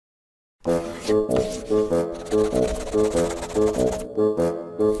In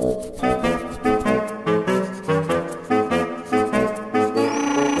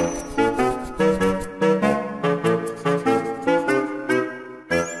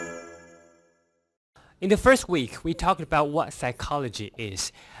the first week, we talked about what psychology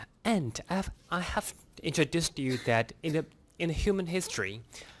is, and I have introduced to you that in human history,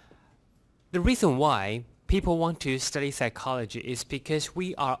 the reason why people want to study psychology is because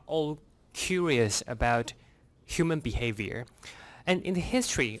we are all curious about human behavior. And in the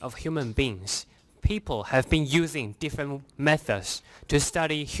history of human beings, people have been using different methods to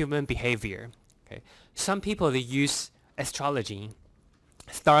study human behavior. Okay? Some people, they use astrology,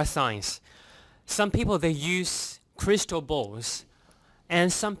 star signs. Some people, they use crystal balls.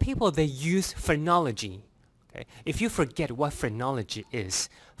 And some people, they use phrenology. Okay? If you forget what phrenology is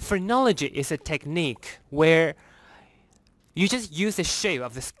a technique where you just use the shape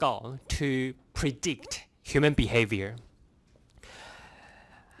of the skull to predict human behavior.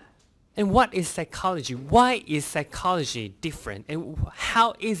 And what is psychology? Why is psychology different? And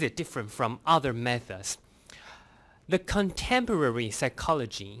how is it different from other methods? The contemporary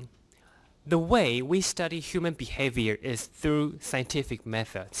psychology, the way we study human behavior is through scientific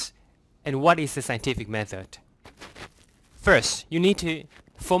methods. And what is the scientific method? First, you need to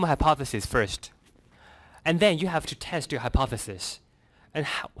form a hypothesis first. And then you have to test your hypothesis. And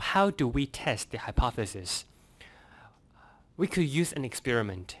how do we test the hypothesis? We could use an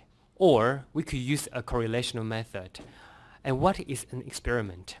experiment, or we could use a correlational method. And what is an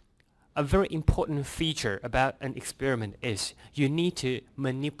experiment? A very important feature about an experiment is you need to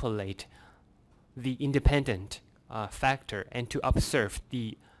manipulate the independent factor and to observe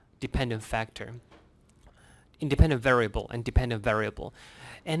the dependent factor, independent variable and dependent variable.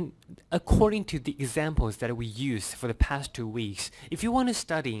 And according to the examples that we used for the past 2 weeks, if you want to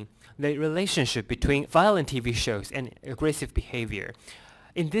study the relationship between violent TV shows and aggressive behavior,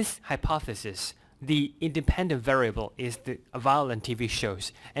 in this hypothesis, the independent variable is the violent TV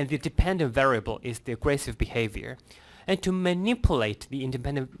shows, and the dependent variable is the aggressive behavior. And to manipulate the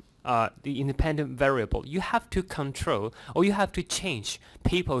independent variable, you have to control or you have to change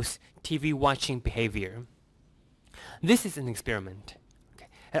people's TV watching behavior. This is an experiment. Okay.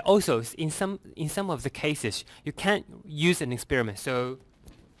 And also, in some of the cases, you can't use an experiment, so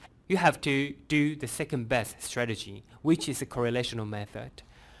you have to do the second best strategy, which is a correlational method.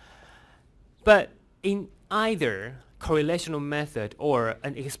 But in either correlational method or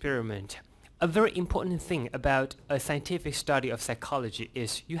an experiment, a very important thing about a scientific study of psychology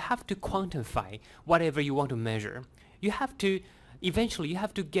is you have to quantify whatever you want to measure. You have to eventually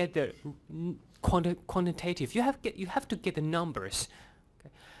get the quantitative. You have to get the numbers.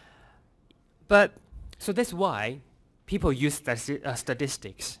 Okay. But so that's why people use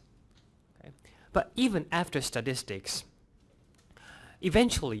statistics. Okay. But even after statistics,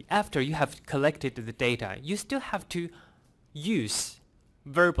 eventually after you have collected the data, you still have to use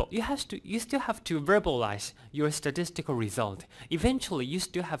verbal. You still have to verbalize your statistical result. Eventually, you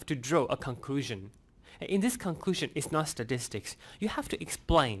still have to draw a conclusion. In this conclusion, it's not statistics. You have to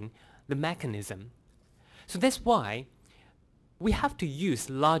explain the mechanism. So that's why we have to use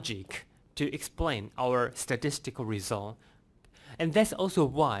logic to explain our statistical result. And that's also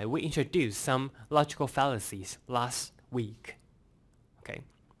why we introduced some logical fallacies last week. Okay.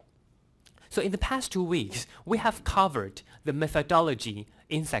 So in the past 2 weeks, we have covered the methodology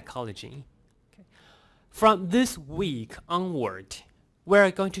in psychology. Okay. From this week onward,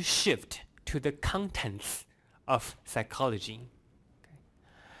 we're going to shift to the contents of psychology. Okay.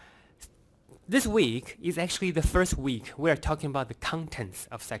 This week is actually the first week we're talking about the contents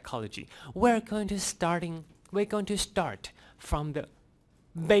of psychology. We're going to start from the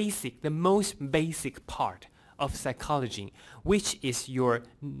most basic part of psychology, which is your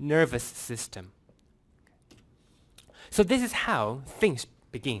nervous system. So this is how things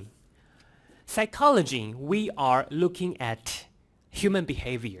begin. Psychology, we are looking at human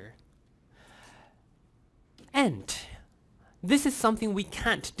behavior. And this is something we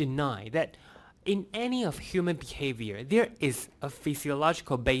can't deny, that in any of human behavior, there is a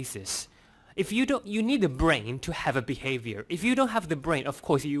physiological basis. If you need the brain to have a behavior. If you don't have the brain, of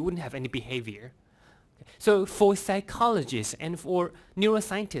course, you wouldn't have any behavior. So for psychologists and for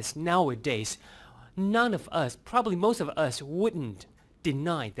neuroscientists nowadays, none of us, probably most of us, wouldn't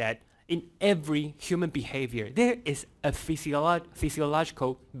deny that in every human behavior there is a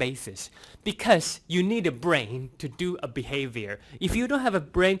physiological basis, because you need a brain to do a behavior. If you don't have a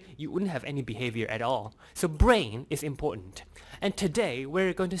brain, you wouldn't have any behavior at all. So brain is important. And today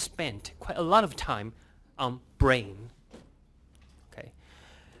we're going to spend quite a lot of time on brain.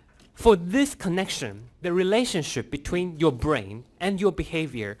 For this connection, the relationship between your brain and your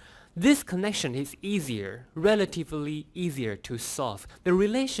behavior, this connection is easier, relatively easier to solve. The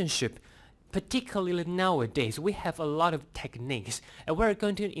relationship, particularly nowadays, we have a lot of techniques, and we're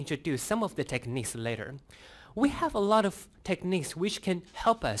going to introduce some of the techniques later. We have a lot of techniques which can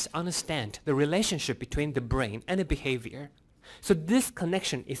help us understand the relationship between the brain and the behavior. So this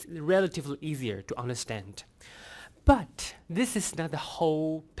connection is relatively easier to understand. But this is not the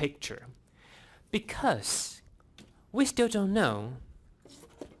whole picture, because we still don't know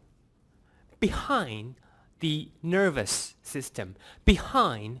behind the nervous system,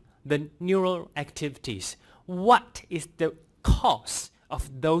 behind the neural activities, what is the cause of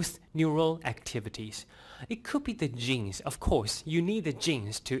those neural activities. It could be the genes. Of course, you need the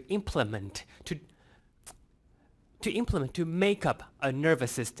genes to implement, to make up a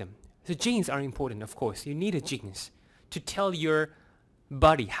nervous system. So genes are important, of course. You need the genes to tell your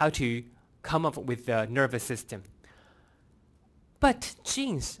body how to come up with the nervous system. But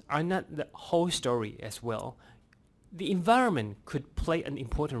genes are not the whole story as well. The environment could play an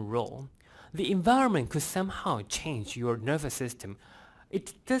important role. The environment could somehow change your nervous system.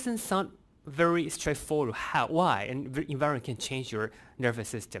 It doesn't sound very straightforward why the environment can change your nervous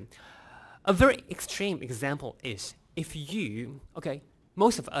system. A very extreme example is if you,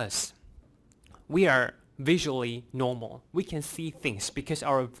 most of us, we are visually normal. We can see things because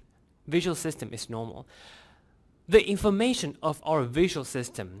our visual system is normal. The information of our visual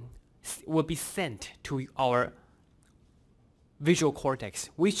system will be sent to our visual cortex,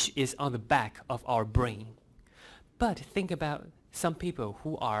 which is on the back of our brain. But think about some people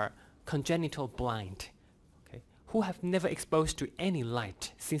who are congenital blind, who have never exposed to any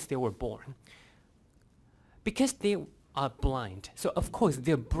light since they were born. Because they are blind, so of course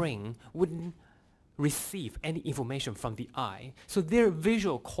their brain wouldn't receive any information from the eye. So their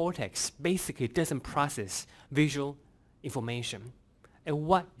visual cortex basically doesn't process visual information. And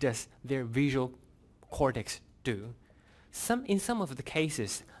what does their visual cortex do? In some of the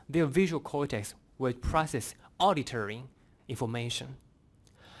cases, their visual cortex will process auditory information.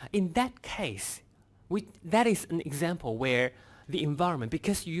 In that case, that is an example where the environment,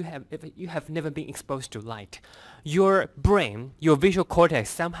 because you have never been exposed to light, your brain, your visual cortex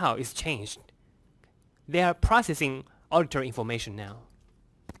somehow is changed. They are processing auditory information now.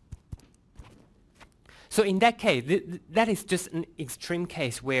 So in that case, that is just an extreme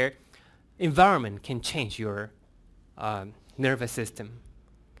case where environment can change your nervous system.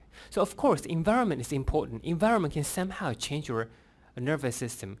 So of course, environment is important. Environment can somehow change your nervous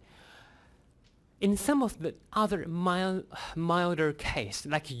system. In some of the other milder case,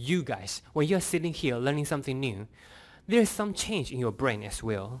 like you guys, when you're sitting here learning something new, there's some change in your brain as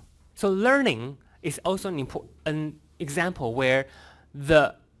well. So learning is also an example where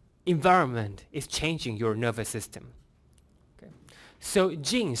the environment is changing your nervous system. So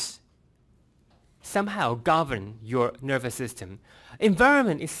genes somehow govern your nervous system.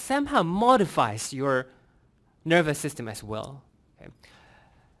 Environment is somehow modifies your nervous system as well.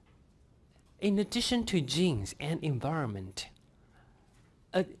 In addition to genes and environment,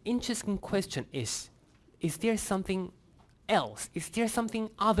 an interesting question is there something else? Is there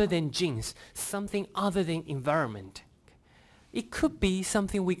something other than genes, something other than environment? It could be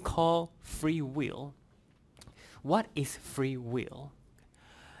something we call free will. What is free will?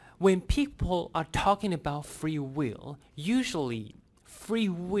 When people are talking about free will, usually free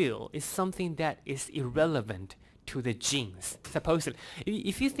will is something that is irrelevant to the genes. Supposedly,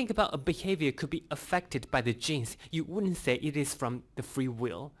 if you think about a behavior could be affected by the genes, you wouldn't say it is from the free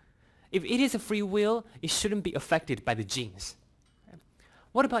will. If it is a free will, it shouldn't be affected by the genes.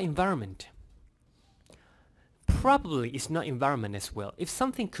 What about environment? Probably it's not environment as well. If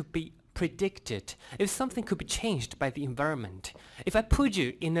something could be predicted, if something could be changed by the environment, if I put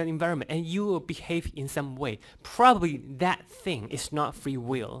you in an environment and you will behave in some way, probably that thing is not free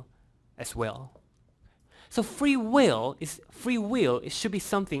will as well. So free will, it should be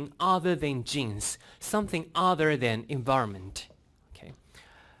something other than genes, something other than environment.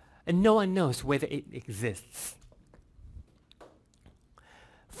 And no one knows whether it exists.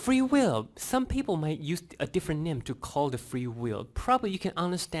 Free will, some people might use a different name to call the free will. Probably you can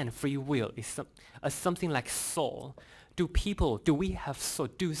understand free will is something like soul. Do we have soul?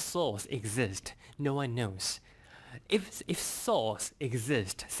 Do souls exist? No one knows. If souls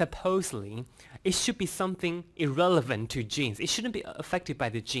exist, supposedly, it should be something irrelevant to genes. It shouldn't be affected by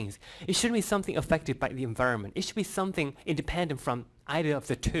the genes. It shouldn't be something affected by the environment. It should be something independent from either of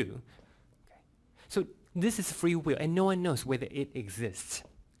the two. So this is free will, and no one knows whether it exists.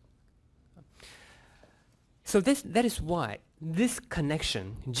 So that is why this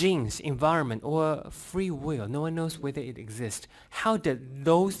connection, genes, environment, or free will, no one knows whether it exists. How do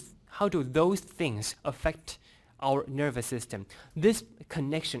those things affect our nervous system? This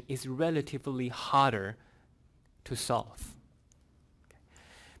connection is relatively harder to solve.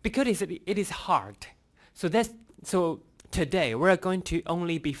 Because it is hard. So today we're going to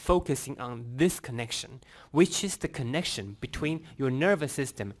only be focusing on this connection, which is the connection between your nervous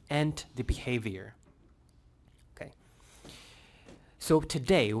system and the behavior. Okay. So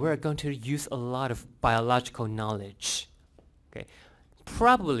today we're going to use a lot of biological knowledge. Okay.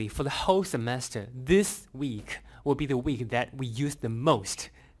 Probably for the whole semester, this week will be the week that we use the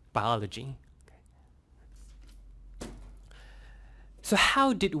most biology. So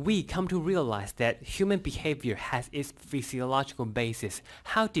how did we come to realize that human behavior has its physiological basis?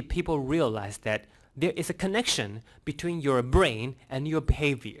 How did people realize that there is a connection between your brain and your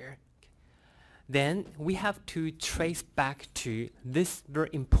behavior? Then we have to trace back to this very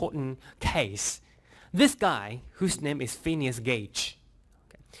important case. This guy, whose name is Phineas Gage,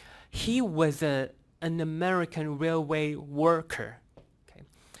 he was an American railway worker. Okay.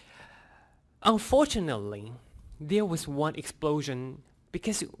 Unfortunately, there was one explosion,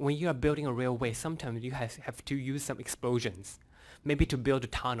 because when you are building a railway, sometimes you have to use some explosions, maybe to build a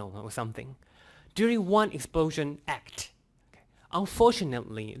tunnel or something. During one explosion act,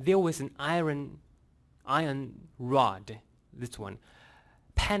 unfortunately, there was an iron rod, this one,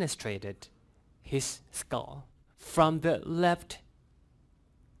 penetrated his skull from the left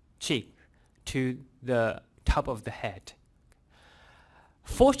cheek to the top of the head.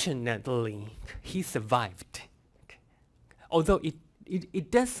 Fortunately, he survived. Although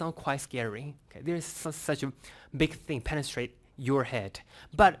it does sound quite scary. Okay? There's such a big thing penetrate your head.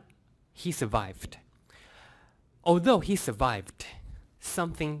 But he survived. Although he survived,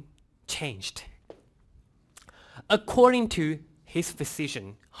 something changed. According to his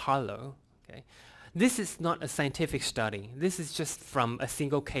physician, Harlow, okay, this is not a scientific study. This is just from a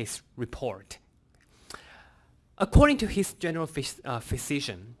single case report. According to his general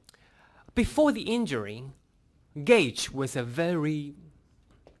physician, before the injury, Gage was a very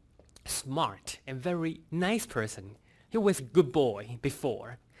smart and very nice person. He was a good boy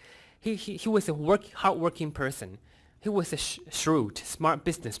before. He was a hard-working person. He was a shrewd, smart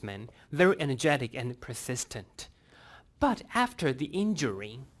businessman, very energetic and persistent. But after the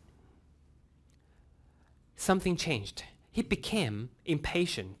injury, something changed. He became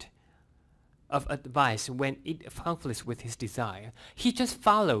impatient of advice when it conflicts with his desire. He just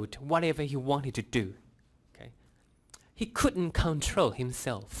followed whatever he wanted to do. He couldn't control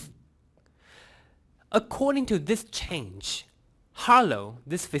himself. According to this change, Harlow,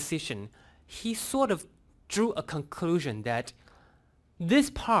 this physician, he sort of drew a conclusion that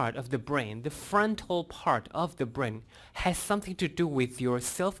this part of the brain, the frontal part of the brain, has something to do with your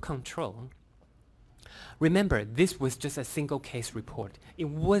self-control. Remember, this was just a single case report. It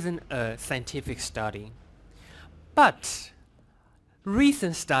wasn't a scientific study. But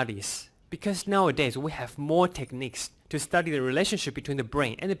recent studies, because nowadays we have more techniques to study the relationship between the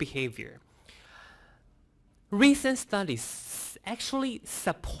brain and the behavior. Recent studies actually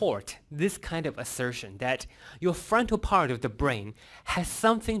support this kind of assertion that your frontal part of the brain has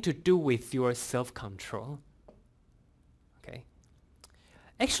something to do with your self-control. Okay.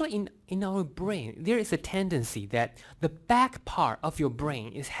 Actually, in our brain, there is a tendency that the back part of your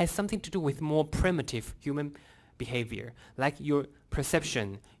brain has something to do with more primitive human behavior, like your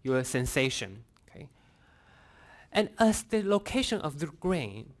perception, your sensation. And as the location of the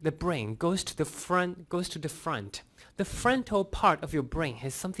brain goes to the front, the frontal part of your brain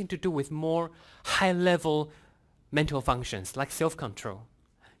has something to do with more high-level mental functions like self-control.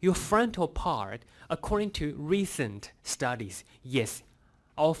 Your frontal part, according to recent studies, yes,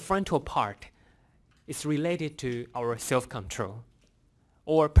 our frontal part is related to our self-control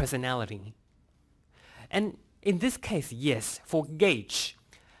or personality. And in this case, yes, for Gage,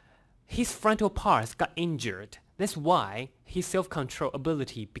 his frontal parts got injured. That's why his self-control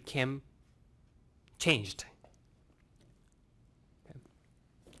ability became changed. Okay.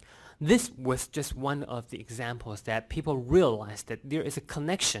 This was just one of the examples that people realized that there is a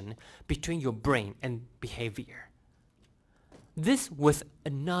connection between your brain and behavior. This was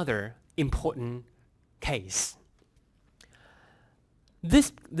another important case.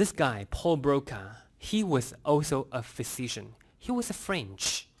 This guy, Paul Broca, he was also a physician. He was a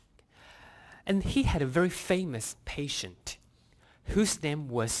French. And he had a very famous patient whose name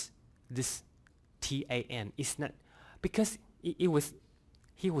was this T-A-N. It's not because he was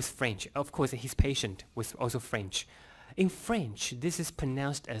French. Of course, his patient was also French. In French, this is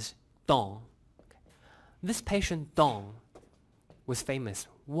pronounced as Don. This patient Don, was famous.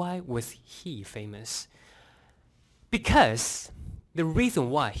 Why was he famous? Because the reason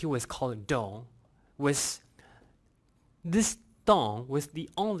why he was called Dong was this Dong was the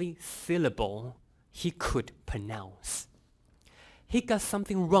only syllable he could pronounce. He got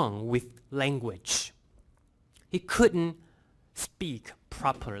something wrong with language. He couldn't speak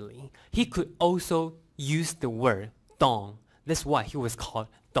properly. He could also use the word Dong. That's why he was called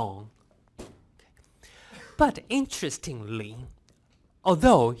Dong. But interestingly,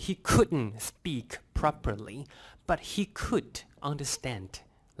 although he couldn't speak properly, but he could understand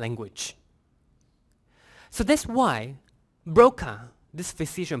language. So that's why Broca, this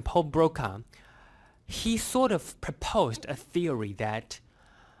physician Paul Broca, he sort of proposed a theory that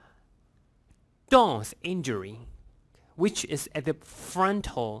Dong's injury, which is at the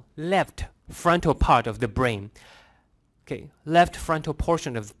left frontal part of the brain, left frontal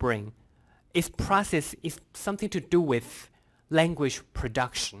portion of the brain, is something to do with language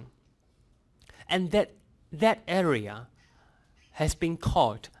production. And that area has been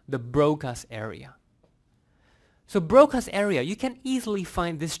called the Broca's area. So Broca's area, you can easily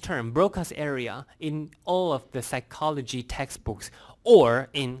find this term, Broca's area, in all of the psychology textbooks or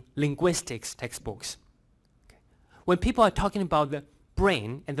in linguistics textbooks. When people are talking about the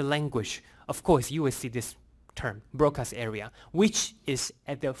brain and the language, of course you will see this term, Broca's area, which is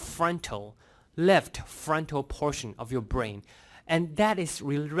at the left frontal portion of your brain. And that is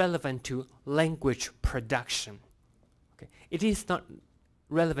relevant to language production. It is not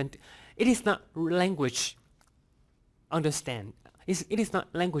relevant, it is not language understand. It is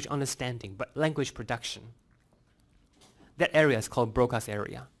not language understanding, but language production. That area is called Broca's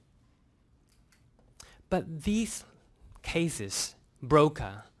area. But these cases,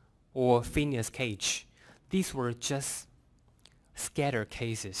 Broca or Phineas Cage, these were just scattered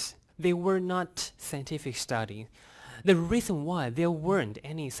cases. They were not scientific studies. The reason why there weren't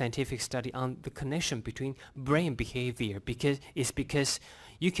any scientific study on the connection between brain behavior is because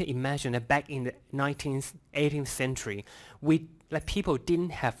you can imagine that back in the 18th century, people didn't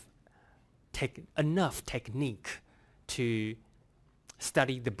have enough technique to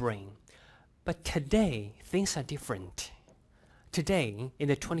study the brain. But today, things are different. Today, in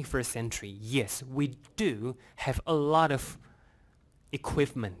the 21st century, yes, we do have a lot of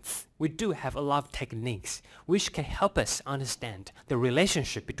equipments. We do have a lot of techniques which can help us understand the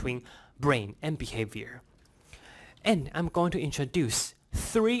relationship between brain and behavior. And I'm going to introduce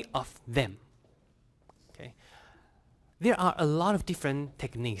 3 of them. Okay. There are a lot of different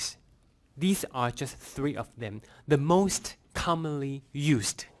techniques. These are just 3 of them, the most commonly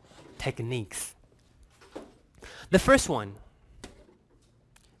used techniques. The first one,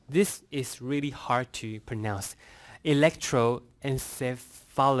 this is really hard to pronounce,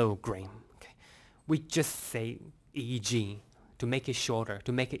 electroencephalogram. Okay. We just say EEG to make it shorter,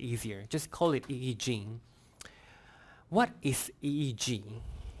 to make it easier. Just call it EEG. What is EEG?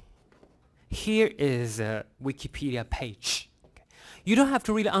 Here is a Wikipedia page. Okay. You don't have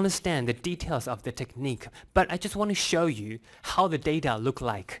to really understand the details of the technique, but I just want to show you how the data look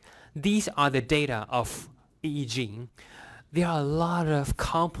like. These are the data of EEG. There are a lot of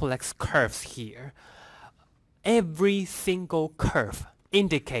complex curves here. Every single curve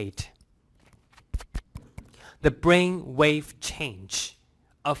indicates the brain wave change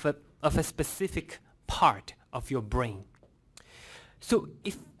of a specific part of your brain. So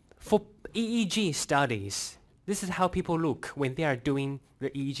if for EEG studies, this is how people look when they are doing the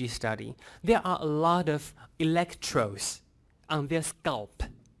EEG study. There are a lot of electrodes on their scalp.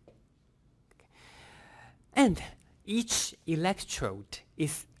 And each electrode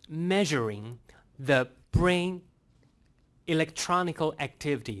is measuring the brain electronical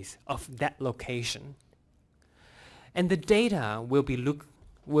activities of that location. And the data will be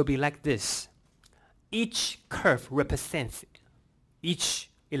like this. Each curve represents each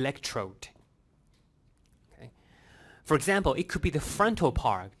electrode. Okay. For example, it could be the frontal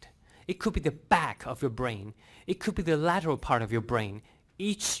part, it could be the back of your brain, it could be the lateral part of your brain.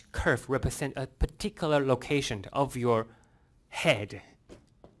 Each curve represents a particular location of your head.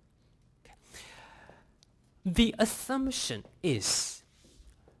 Okay. The assumption is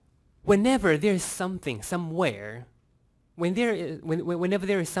whenever there is something somewhere, whenever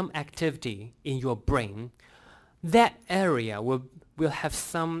there is some activity in your brain, that area will have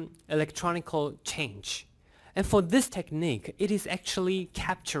some electronical change. And for this technique, it is actually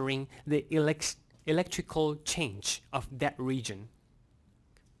capturing the electrical change of that region.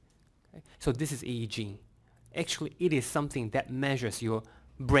 Okay. So this is EEG. Actually, it is something that measures your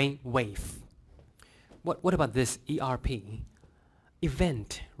brain wave. What about this ERP?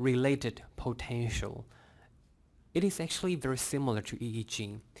 Event-related potential. it is actually very similar to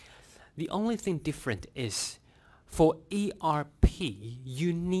EEG. The only thing different is for ERP,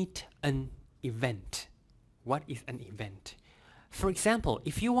 you need an event. What is an event? For example,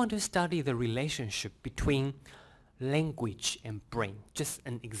 if you want to study the relationship between language and brain, just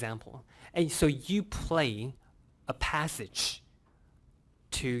an example, and so you play a passage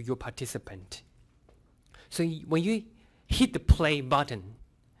to your participant. So when you hit the play button,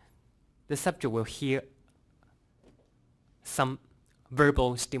 the subject will hear some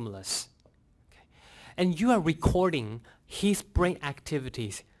verbal stimulus. Okay. And you are recording his brain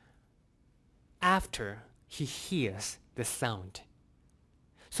activities after he hears the sound.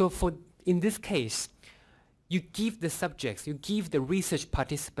 So in this case, you give the subjects, you give the research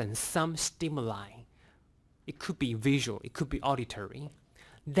participants some stimuli. It could be visual, it could be auditory.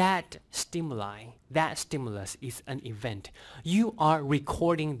 That stimuli, that stimulus is an event. You are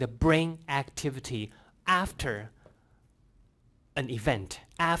recording the brain activity after an event,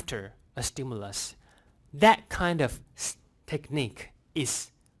 after a stimulus. That kind of technique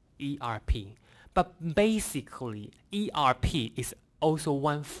is ERP. But basically, ERP is also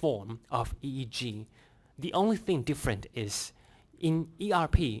one form of EEG. The only thing different is in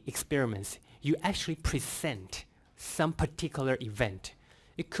ERP experiments, you actually present some particular event.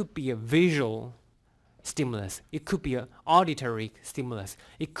 It could be a visual stimulus. It could be an auditory stimulus.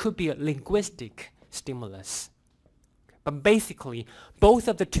 It could be a linguistic stimulus. But basically, both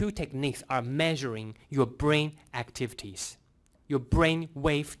of the two techniques are measuring your brain activities, your brain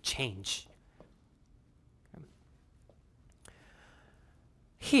wave change.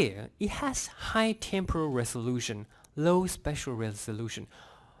 Here, it has high temporal resolution, low spatial resolution.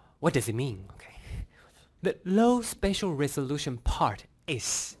 What does it mean? Okay. The low spatial resolution part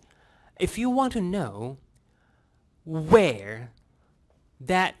is, if you want to know where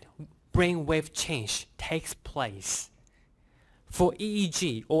that brainwave change takes place, for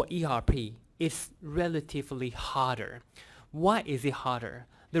EEG or ERP, it's relatively harder. Why is it harder?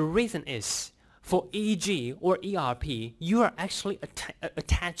 The reason is, for EEG or ERP, you are actually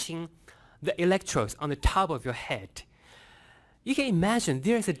attaching the electrodes on the top of your head. You can imagine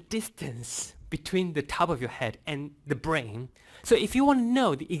there is a distance between the top of your head and the brain. So if you want to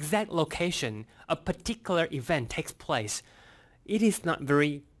know the exact location a particular event takes place, it is not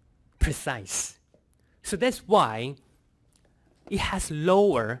very precise. So that's why it has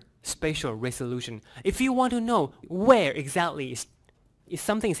lower spatial resolution. If you want to know where exactly is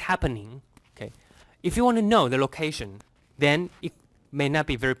something is happening, okay, if you want to know the location, then it may not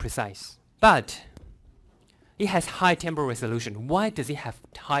be very precise. But it has high temporal resolution. Why does it have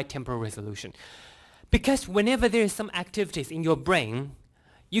high temporal resolution? Because whenever there is some activities in your brain,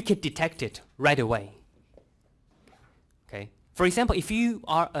 you can detect it right away. Okay. For example, if you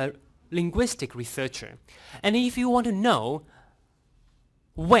are a linguistic researcher, and if you want to know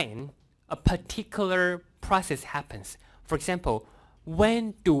when a particular process happens, for example,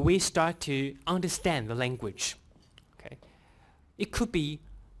 when do we start to understand the language? Okay. It could be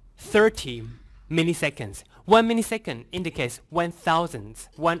 30 milliseconds. 1 millisecond indicates 1,000,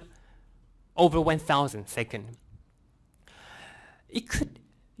 over 1,000 seconds.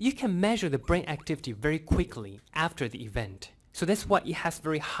 You can measure the brain activity very quickly after the event. So that's why it has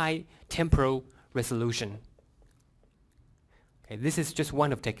very high temporal resolution. Okay, this is just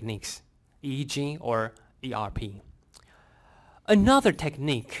one of techniques, EEG or ERP. Another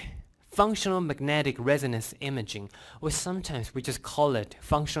technique, functional magnetic resonance imaging, or sometimes we just call it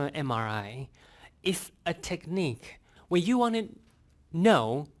functional MRI, is a technique where you want to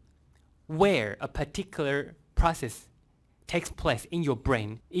know where a particular process takes place in your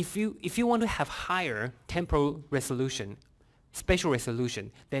brain. If you want to have higher temporal resolution, spatial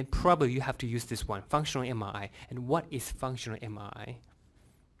resolution, then probably you have to use this one, functional MRI. And what is functional MRI?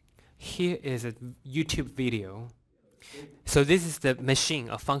 Here is a YouTube video. So this is the machine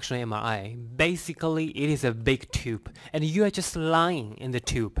of functional MRI. Basically, it is a big tube, and you are just lying in the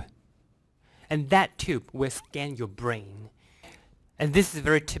tube. And that tube will scan your brain. And this is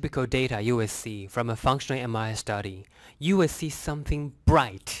very typical data you will see from a functional MRI study. You will see something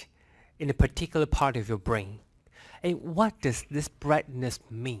bright in a particular part of your brain. And what does this brightness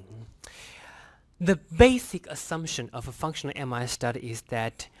mean? The basic assumption of a functional MRI study is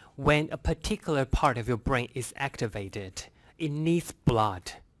that when a particular part of your brain is activated, it needs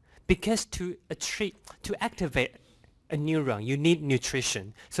blood. Because to activate a neuron, you need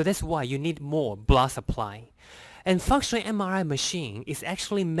nutrition. So that's why you need more blood supply. And functional MRI machine is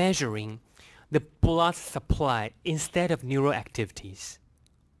actually measuring the blood supply instead of neural activities.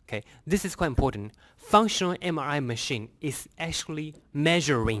 Okay, this is quite important. Functional MRI machine is actually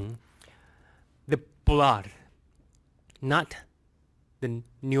measuring the blood not the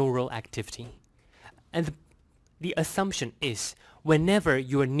neural activity. And the assumption is whenever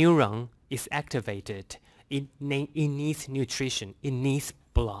your neuron is activated, it needs nutrition, it needs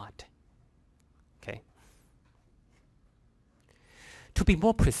blood. Okay. To be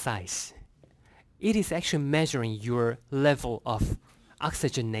more precise, it is actually measuring your level of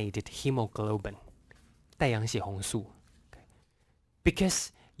oxygenated hemoglobin, 带氧血红素. Okay.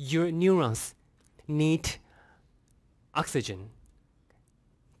 Because your neurons need oxygen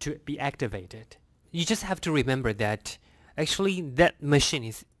to be activated. You just have to remember that actually that machine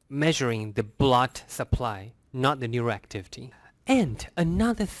is measuring the blood supply, not the neural activity. And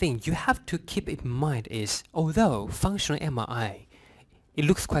another thing you have to keep in mind is, although functional MRI, it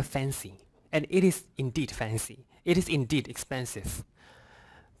looks quite fancy, and it is indeed fancy, it is indeed expensive,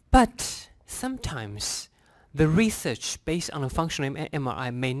 but sometimes the research based on a functional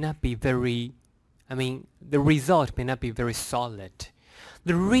MRI may not be very, the result may not be very solid.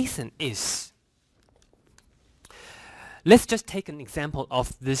 The reason is, let's just take an example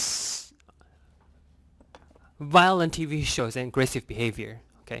of this violent TV shows and aggressive behavior.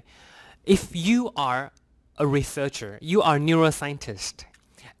 Okay, if you are a researcher, you are a neuroscientist,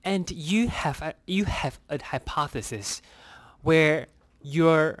 and you have a hypothesis where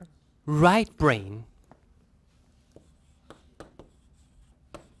your right brain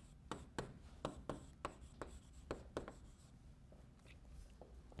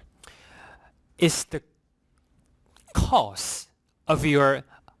is the cause of your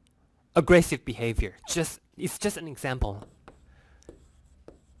aggressive behavior. It's just an example.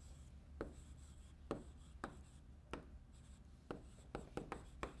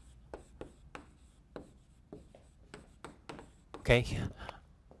 Okay.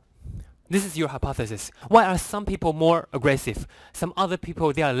 This is your hypothesis. Why are some people more aggressive? Some other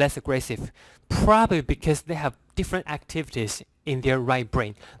people, they are less aggressive. Probably because they have different activities in their right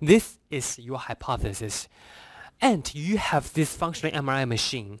brain. This is your hypothesis. And you have this functional MRI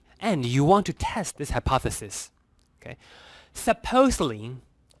machine, and you want to test this hypothesis. Okay. Supposedly,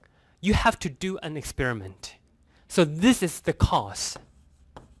 you have to do an experiment. So this is the cause,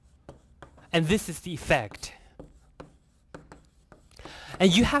 and this is the effect.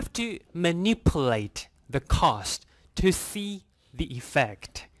 And you have to manipulate the cause to see the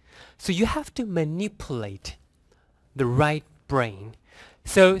effect. So you have to manipulate the right brain.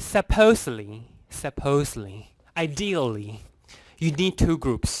 So supposedly, ideally, you need two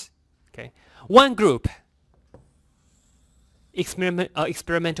groups. Okay, one group,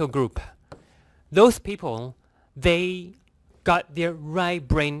 experimental group. Those people, they got their right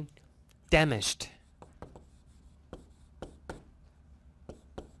brain damaged.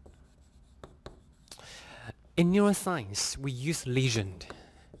 In neuroscience, we use lesion.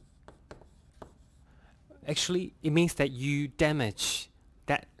 Actually, it means that you damage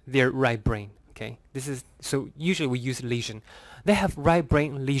their right brain. Okay, this is so. Usually, we use lesion. They have right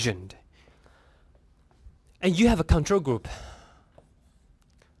brain lesioned, and you have a control group.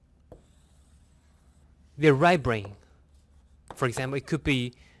 Their right brain, for example, it could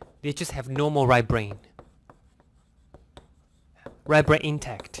be they just have normal right brain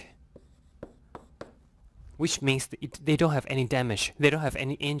intact, which means they don't have any damage, they don't have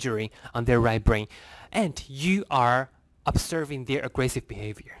any injury on their right brain, and you are observing their aggressive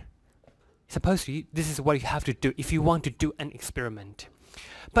behavior. Suppose this is what you have to do if you want to do an experiment.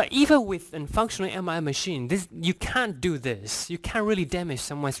 But even with a functional MRI machine, you can't do this. You can't really damage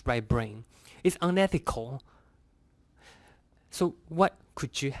someone's right brain. It's unethical. So what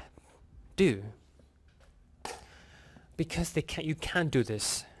could you do? Because you can't do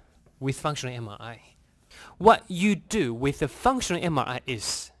this with functional MRI. What you do with the functional MRI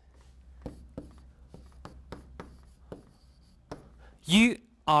is you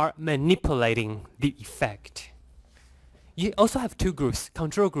are manipulating the effect. You also have two groups,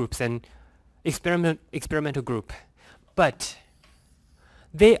 control groups and experimental group, but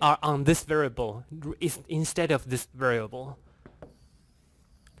they are on this variable instead of this variable.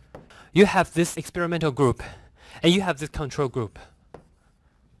 You have this experimental group and you have this control group.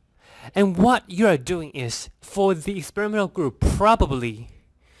 And what you are doing is, for the experimental group, probably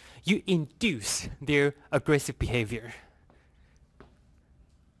you induce their aggressive behavior.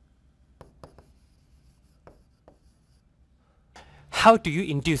 How do you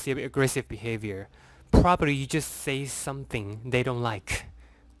induce their aggressive behavior? Probably you just say something they don't like.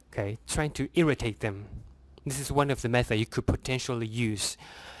 Okay, trying to irritate them. This is one of the methods you could potentially use.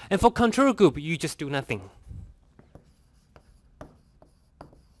 And for control group, you just do nothing.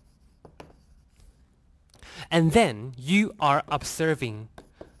 And then you are observing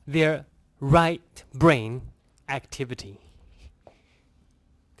their right brain activity.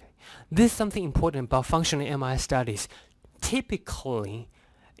 Okay. This is something important about functional MRI studies. Typically,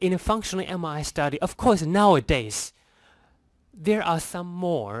 in a functional MRI study, of course, nowadays, there are some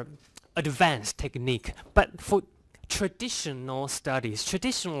more advanced technique, but for traditional studies,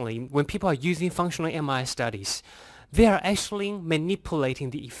 traditionally, when people are using functional MRI studies, they are actually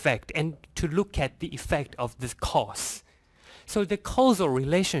manipulating the effect and to look at the effect of this cause. So the causal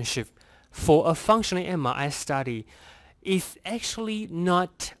relationship for a functional MRI study is actually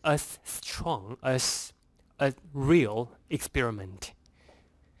not as strong as a real experiment.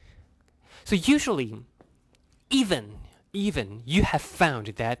 So usually, even you have found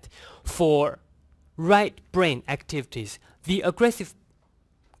that for right brain activities, the aggressive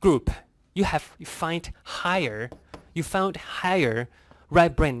group, you found higher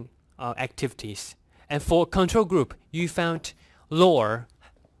right brain activities, and for control group, you found lower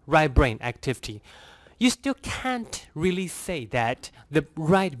right brain activity. You still can't really say that the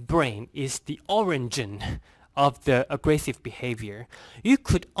right brain is the origin of the aggressive behavior. You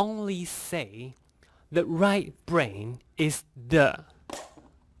could only say the right brain is the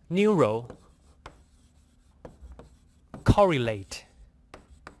neural correlate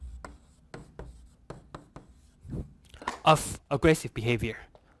of aggressive behavior.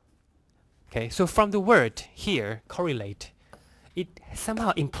 Okay, so from the word here, correlate, it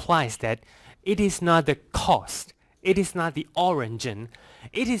somehow implies that it is not the cause, it is not the origin,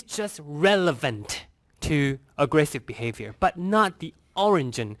 it is just relevant to aggressive behavior, but not the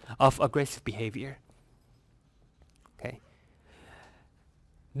origin of aggressive behavior. Okay,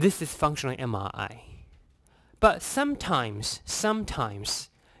 this is functional MRI. But sometimes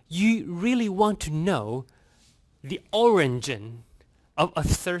you really want to know the origin of a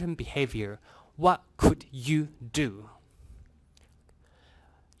certain behavior. What could you do?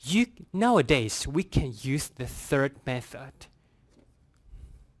 Nowadays, we can use the third method,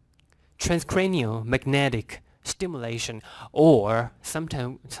 transcranial magnetic stimulation, or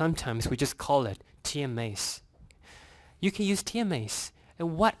sometimes we just call it TMAs. You can use TMAs.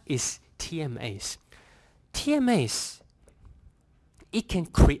 And what is TMAs? TMAs, it can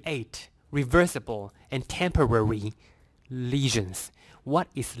create reversible and temporary lesions. What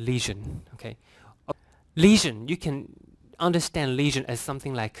is lesion? Okay, lesion, you can understand lesion as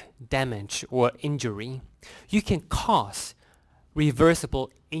something like damage or injury. You can cause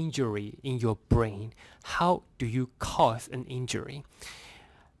reversible injury in your brain. How do you cause an injury?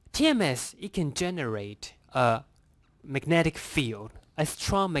 TMS, it can generate a magnetic field, a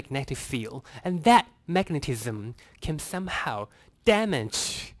strong magnetic field, and that magnetism can somehow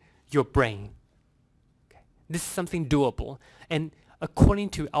damage your brain. Okay. This is something doable, and according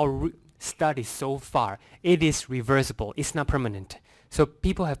to our studies so far, it is reversible. It's not permanent. So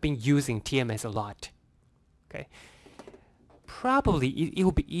people have been using TMS a lot. Okay. Probably it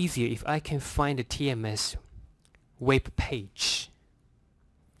will be easier if I can find a TMS web page,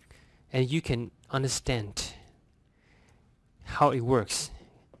 and you can understand how it works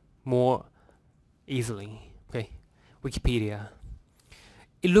more easily. Okay, Wikipedia.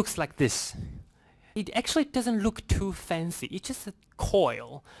 It looks like this. It actually doesn't look too fancy. It's just a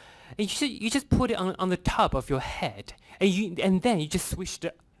coil, and you just put it on the top of your head, and then you just switch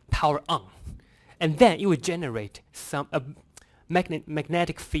the power on, and then it will generate a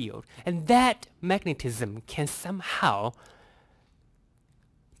magnetic field, and that magnetism can somehow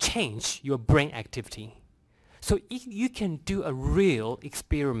change your brain activity. So you can do a real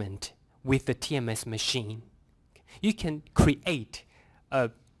experiment with the TMS machine. You can create a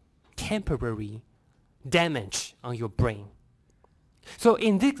temporary damage on your brain. So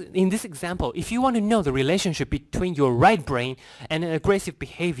in this example, if you want to know the relationship between your right brain and an aggressive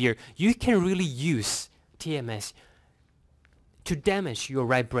behavior, you can really use TMS to damage your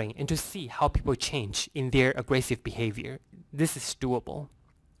right brain and to see how people change in their aggressive behavior. This is doable.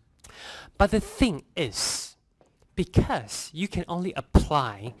 But the thing is, because you can only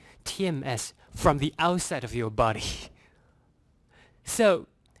apply TMS from the outside of your body, so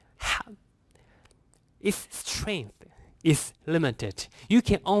its strength is limited. You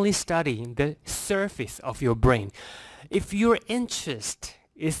can only study the surface of your brain. If your interest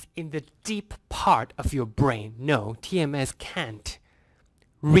is in the deep part of your brain, no, TMS can't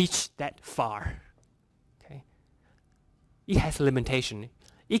reach that far. Okay? It has a limitation.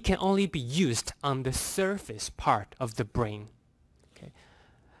 It can only be used on the surface part of the brain. Okay?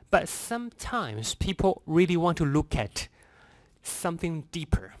 But sometimes people really want to look at something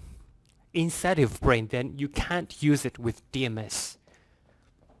deeper inside of the brain, then you can't use it with TMS.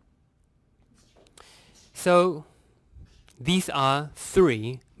 So these are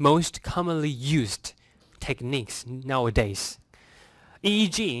three most commonly used techniques nowadays.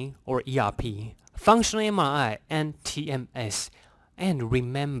 EEG or ERP, functional MRI, and TMS. And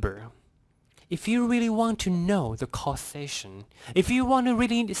remember, if you really want to know the causation, if you want to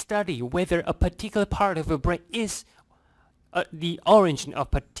really study whether a particular part of your brain is the origin of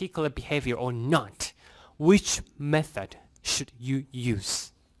particular behavior or not, which method should you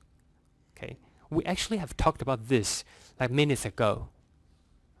use? Okay, we actually have talked about this like minutes ago.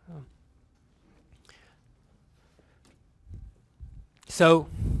 So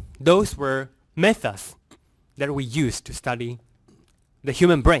those were methods that we used to study the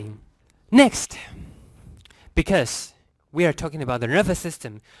human brain. Next, because we are talking about the nervous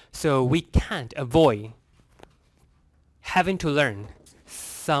system, so we can't avoid having to learn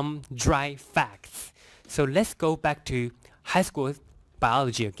some dry facts. So let's go back to high school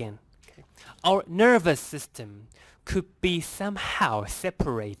biology again. Okay. Our nervous system could be somehow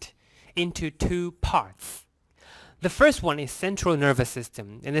separated into two parts. The first one is central nervous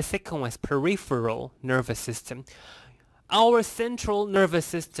system, and the second one is peripheral nervous system. Our central nervous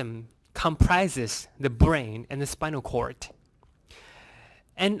system comprises the brain and the spinal cord.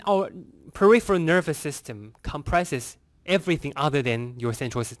 And our peripheral nervous system comprises everything other than your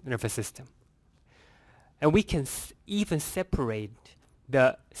central nervous system. And we can even separate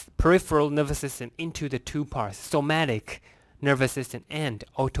the peripheral nervous system into the two parts, somatic nervous system and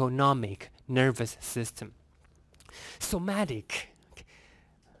autonomic nervous system. Somatic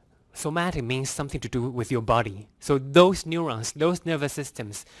means something to do with your body. So those neurons, those nervous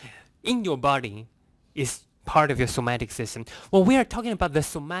systems in your body is part of your somatic system. When we are talking about the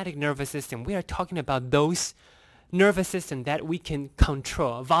somatic nervous system, we are talking about those nervous systems that we can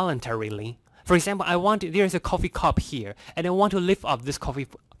control voluntarily. For example, there's a coffee cup here, and I want to lift up this coffee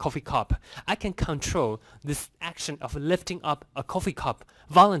cup. I can control this action of lifting up a coffee cup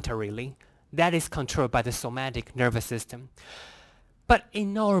voluntarily. That is controlled by the somatic nervous system. But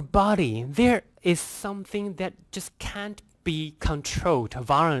in our body, there is something that just can't be controlled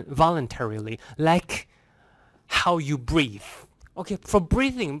voluntarily, like how you breathe. Okay, for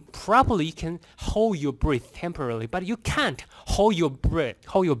breathing, probably you can hold your breath temporarily, but you can't hold your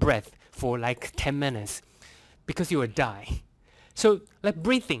breath for like 10 minutes because you will die. So like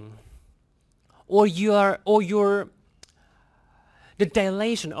breathing or the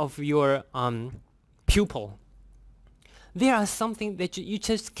dilation of your pupil, there are something that you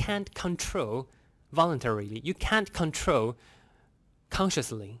just can't control voluntarily. You can't control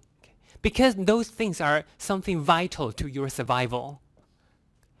consciously, okay? Because those things are something vital to your survival.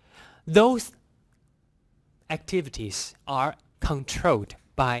 Those activities are controlled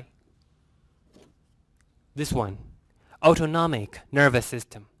by this one, autonomic nervous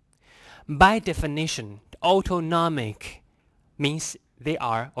system. By definition, autonomic means they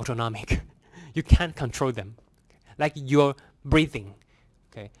are autonomic. You can't control them. Like your breathing,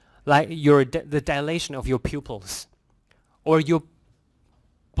 okay? Like the dilation of your pupils or your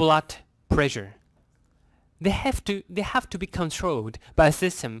blood pressure. They have to be controlled by a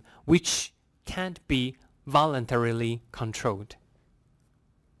system which can't be voluntarily controlled.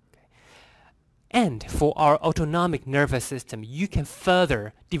 Okay. And for our autonomic nervous system, you can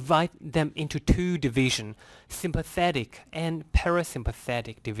further divide them into two divisions, sympathetic and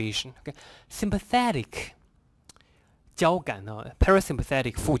parasympathetic division. Okay. Sympathetic 交感,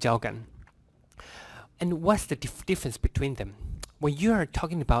 parasympathetic 副交感. And what's the difference between them? When you are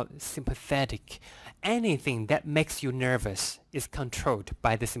talking about sympathetic, anything that makes you nervous is controlled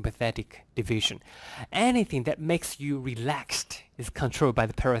by the sympathetic division. Anything that makes you relaxed is controlled by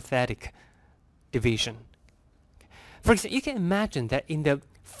the parasympathetic division. For example, you can imagine that in the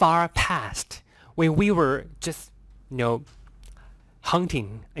far past, when we were just,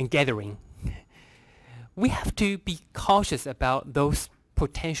 hunting and gathering, we have to be cautious about those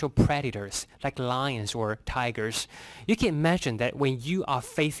potential predators like lions or tigers. You can imagine that when you are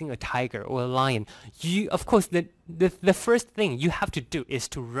facing a tiger or a lion, of course, the first thing you have to do is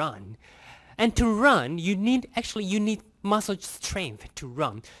to run. And to run, you need muscle strength to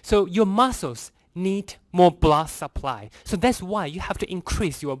run. So your muscles need more blood supply. So that's why you have to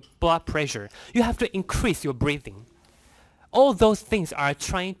increase your blood pressure. You have to increase your breathing. All those things are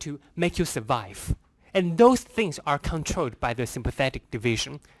trying to make you survive. And those things are controlled by the sympathetic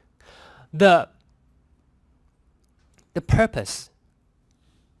division. The purpose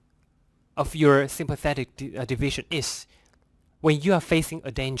of your sympathetic division is when you are facing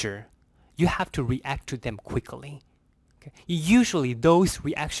a danger, you have to react to them quickly. Okay? Usually those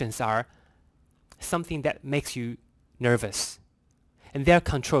reactions are something that makes you nervous. And they are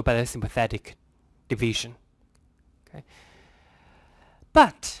controlled by the sympathetic division. Okay?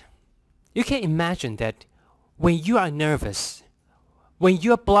 But you can imagine that when you are nervous, when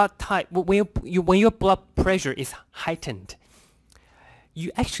your blood type, when your blood pressure is heightened,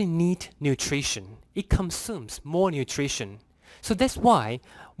 you actually need nutrition. It consumes more nutrition. So that's why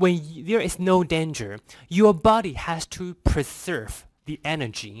when there is no danger, your body has to preserve the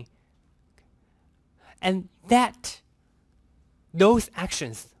energy. And those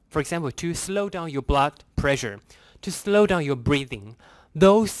actions, for example, to slow down your blood pressure, to slow down your breathing,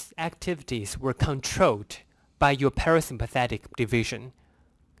 those activities were controlled by your parasympathetic division.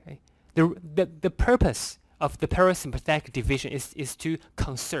 Okay? The purpose of the parasympathetic division is to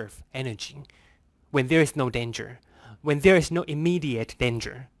conserve energy when there is no danger, when there is no immediate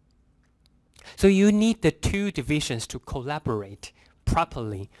danger. So you need the two divisions to collaborate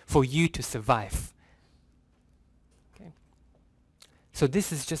properly for you to survive. Okay. So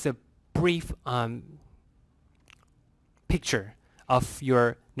this is just a brief picture of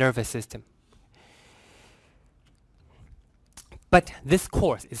your nervous system. But this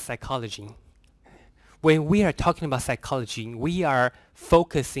course is psychology. When we are talking about psychology, we are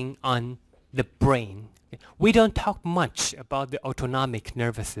focusing on the brain. We don't talk much about the autonomic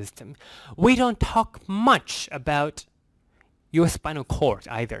nervous system. We don't talk much about your spinal cord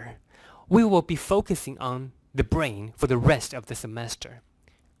either. We will be focusing on the brain for the rest of the semester.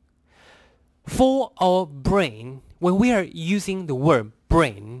 For our brain, when we are using the word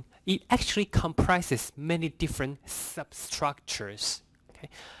brain, it actually comprises many different substructures. Okay?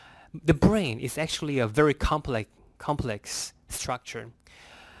 The brain is actually a very complex structure.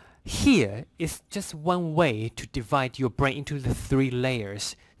 Here is just one way to divide your brain into the three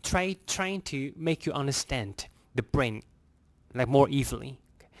layers, trying to make you understand the brain like more easily.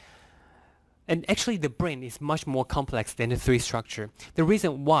 And actually the brain is much more complex than the three structure. The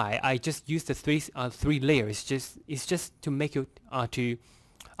reason why I just use the three layers is just to make you to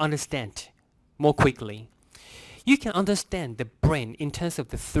understand more quickly. You can understand the brain in terms of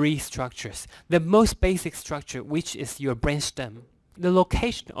the three structures. The most basic structure, which is your brainstem. The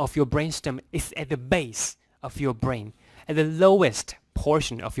location of your brainstem is at the base of your brain, at the lowest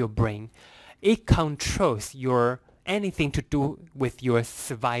portion of your brain. It controls anything to do with your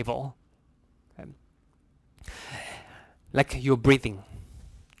survival. Like your breathing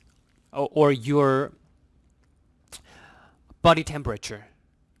or your body temperature.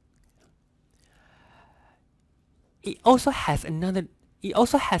 It also has a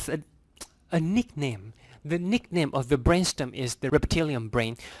nickname. The nickname of the brainstem is the reptilian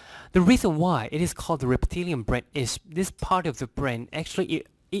brain. The reason why it is called the reptilian brain is this part of the brain actually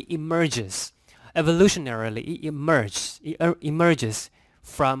it emerges evolutionarily. It emerges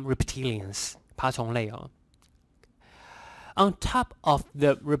from reptilians, 爬虫类哦. On top of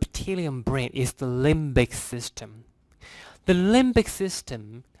the reptilian brain is the limbic system. The limbic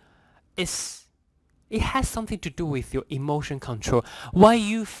system it has something to do with your emotion control. Why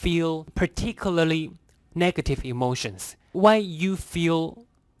you feel particularly negative emotions, why you feel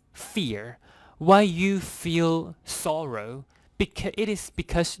fear, why you feel sorrow, it is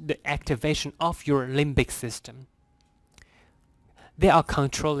because the activation of your limbic system. They are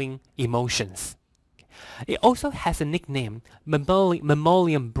controlling emotions. It also has a nickname,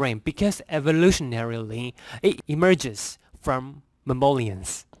 mammalian brain, because evolutionarily it emerges from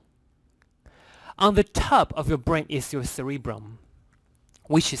mammalians. On the top of your brain is your cerebrum,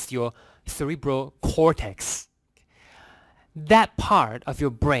 which is your cerebral cortex. That part of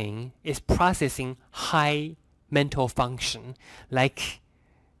your brain is processing high mental function, like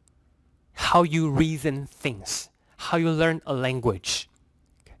how you reason things, how you learn a language,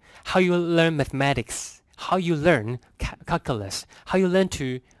 how you learn mathematics, how you learn calculus, how you learn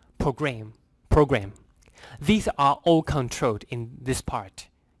to program. These are all controlled in this part,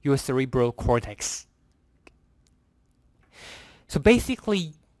 your cerebral cortex. So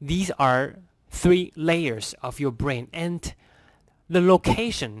basically, these are three layers of your brain, and the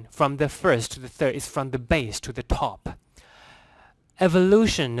location from the first to the third is from the base to the top.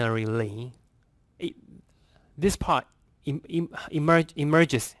 Evolutionarily, this part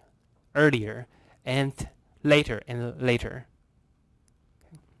emerges earlier and later and later.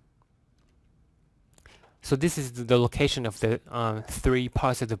 So this is the location of the three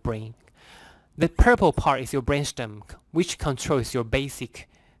parts of the brain. The purple part is your brainstem, which controls your basic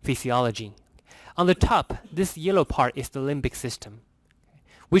physiology. On the top, this yellow part is the limbic system,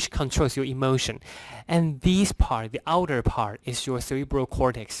 which controls your emotion. And this part, the outer part, is your cerebral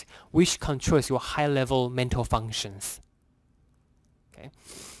cortex, which controls your high-level mental functions. Okay.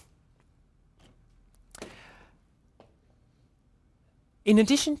 In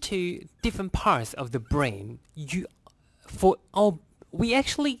addition to different parts of the brain, we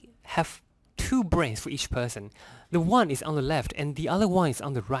actually have two brains for each person. The one is on the left and the other one is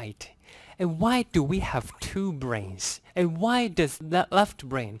on the right. And why do we have two brains? And why does the left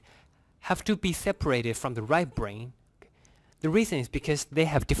brain have to be separated from the right brain? The reason is because they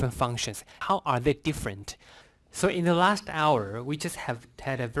have different functions. How are they different? So in the last hour, we just have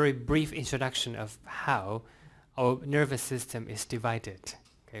had a very brief introduction of how our nervous system is divided.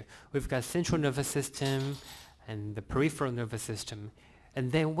 Okay? We've got central nervous system and the peripheral nervous system.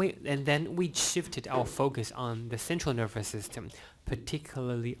 And then we shifted our focus on the central nervous system,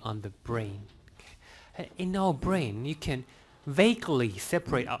 particularly on the brain. Okay? In our brain, you can vaguely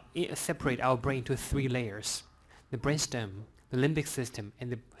separate our brain into three layers: the brainstem, the limbic system,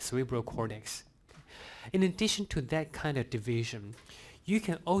 and the cerebral cortex. In addition to that kind of division, you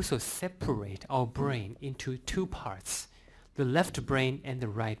can also separate our brain into two parts: the left brain and the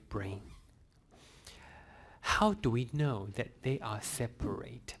right brain. How do we know that they are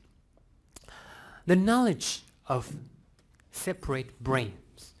separate? The knowledge of separate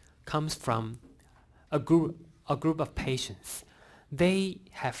brains comes from a group of patients.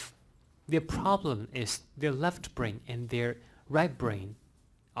 Their problem is their left brain and their right brain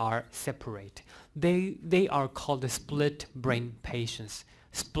are separate. They are called the split brain patients.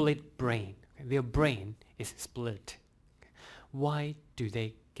 Split brain. Their brain is split. Why do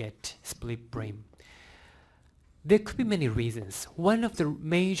they get split brain? There could be many reasons. One of the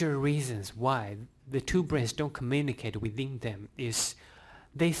major reasons why the two brains don't communicate within them is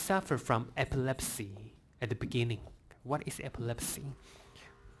they suffer from epilepsy at the beginning. What is epilepsy?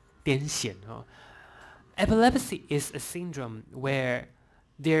 癫痫. Epilepsy is a syndrome where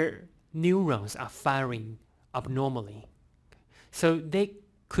their neurons are firing abnormally. So they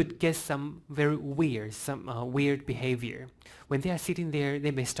could get some very weird behavior. When they are sitting there,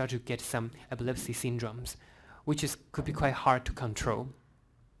 they may start to get some epilepsy syndromes, which could be quite hard to control.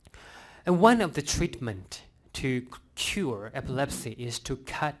 And one of the treatment to cure epilepsy is to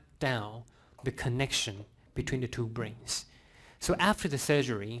cut down the connection between the two brains. So after the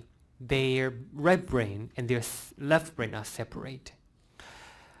surgery, their right brain and their left brain are separate.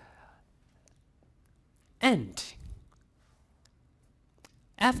 And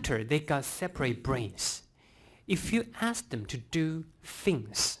after they got separate brains, if you ask them to do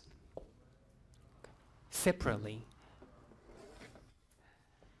things separately,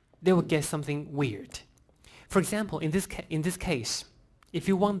 they will get something weird. For example, in this case, if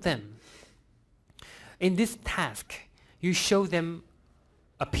you want them, in this task, you show them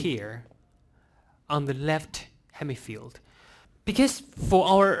a pear on the left hemifield. Because for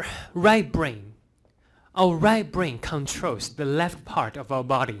our right brain controls the left part of our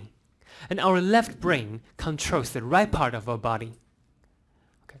body, and our left brain controls the right part of our body.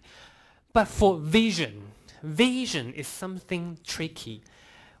 Okay. But for vision is something tricky.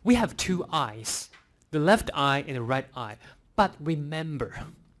 We have two eyes, the left eye and the right eye. But remember,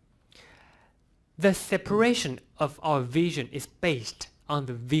 the separation of our vision is based on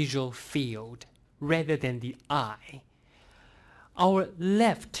the visual field rather than the eye. Our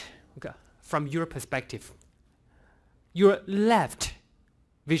left, okay, from your perspective, your left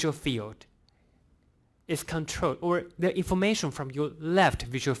visual field is controlled, or the information from your left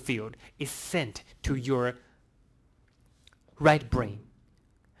visual field is sent to your right brain.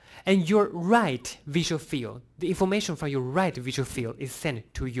 And your right visual field, the information from your right visual field is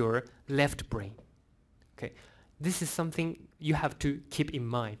sent to your left brain. Okay, this is something you have to keep in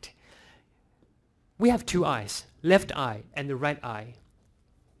mind. We have two eyes, left eye and the right eye.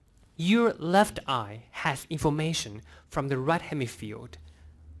 Your left eye has information from the right hemifield,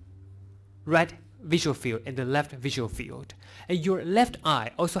 right visual field and the left visual field. And your left eye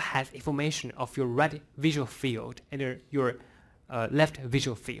also has information of your right visual field and your left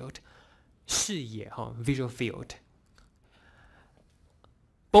visual field. 视野, visual field.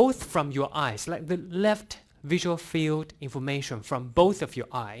 Both from your eyes, like the left visual field information from both of your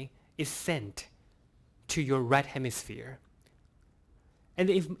eye is sent to your right hemisphere. And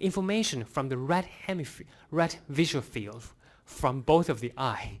the information from the right visual field from both of the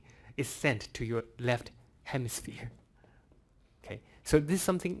eye is sent to your left hemisphere. Okay, so this is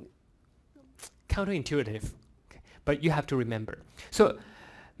something counterintuitive, okay, but you have to remember. So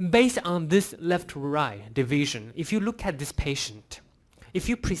based on this left-right division, if you look at this patient, if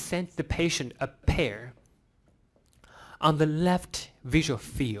you present the patient a pear on the left visual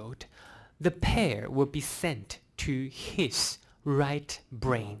field, the pear will be sent to his right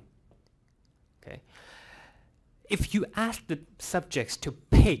brain. Okay. If you ask the subjects to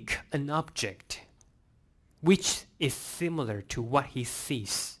pick an object which is similar to what he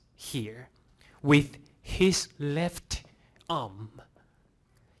sees here with his left arm,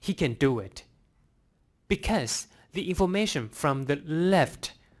 he can do it because the information from the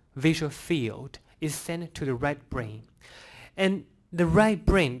left visual field is sent to the right brain. And the right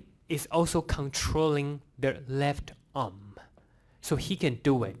brain is also controlling the left arm. So he can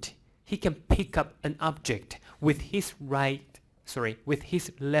do it. He can pick up an object with his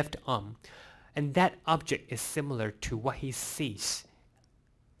left arm. And that object is similar to what he sees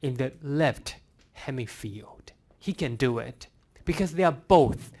in the left hemisphere. He can do it because they are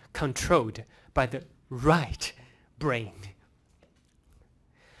both controlled by the right brain.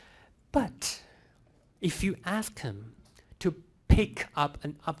 But if you ask him to pick up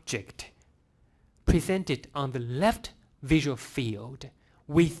an object presented on the left visual field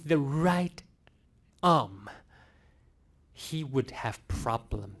with the right arm, he would have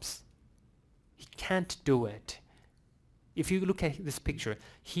problems. He can't do it. If you look at this picture,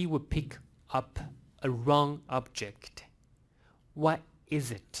 he would pick up a wrong object. Why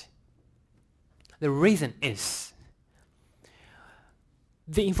is it? The reason is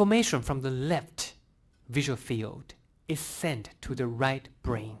the information from the left visual field is sent to the right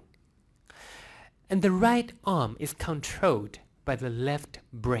brain. And the right arm is controlled by the left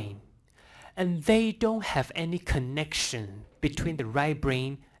brain. And they don't have any connection between the right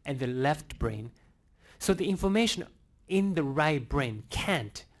brain and the left brain. So the information in the right brain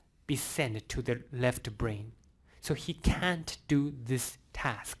can't be sent to the left brain. So he can't do this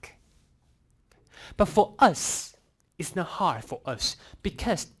task. But for us, it's not hard for us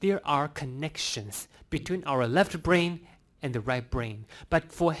because there are connections between our left brain and the right brain.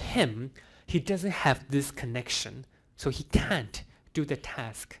 But for him, he doesn't have this connection, so he can't do the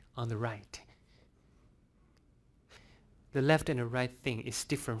task on the right. The left and the right thing is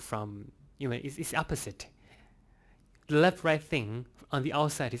different from, it's opposite. The left-right thing on the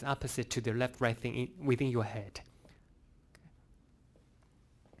outside is opposite to the left-right thing within your head.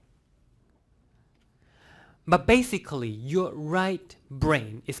 But basically, your right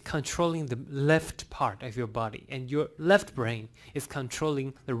brain is controlling the left part of your body, and your left brain is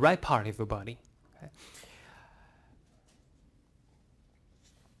controlling the right part of your body. Okay?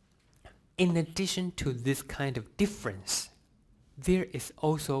 In addition to this kind of difference, there is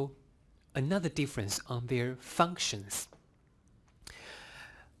also another difference on their functions.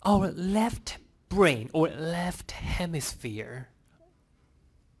 Our left brain or left hemisphere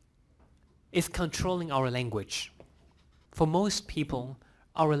is controlling our language. For most people,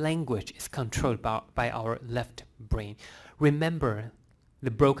 our language is controlled by our left brain. Remember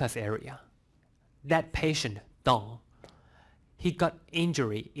the Broca's area. That patient, Don, he got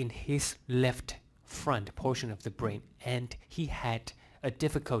injury in his left front portion of the brain, and he had a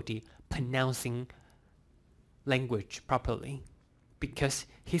difficulty pronouncing language properly because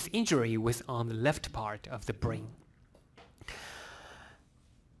his injury was on the left part of the brain.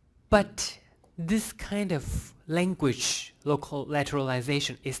 But this kind of language local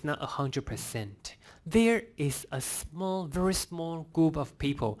lateralization is not 100%. There is a small, very small group of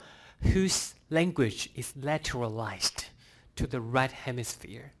people whose language is lateralized to the right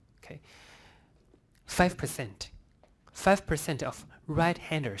hemisphere. Okay, 5%. 5% of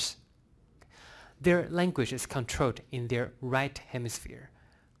right-handers, their language is controlled in their right hemisphere.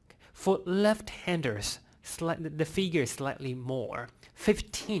 For left-handers, the figure is slightly more.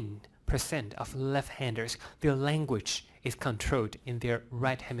 15% of left-handers, their language is controlled in their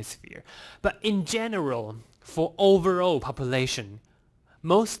right hemisphere. But in general, for overall population,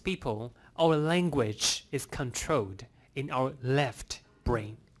 most people, our language is controlled in our left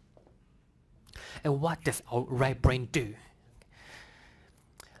brain. And what does our right brain do?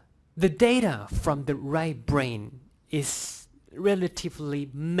 The data from the right brain is relatively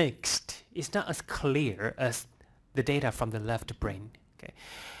mixed. It's not as clear as the data from the left brain. Okay.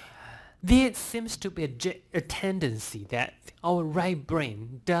 There seems to be a tendency that our right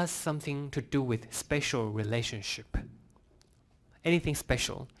brain does something to do with spatial relationship. Anything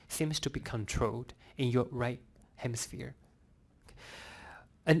special seems to be controlled in your right hemisphere.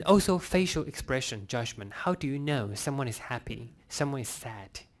 And also facial expression judgment. How do you know someone is happy, someone is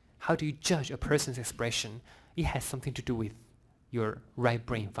sad? How do you judge a person's expression? It has something to do with your right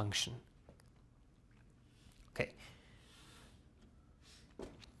brain function. Okay.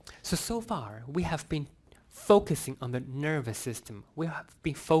 So far, we have been focusing on the nervous system. We have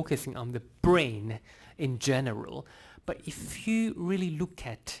been focusing on the brain in general. But if you really look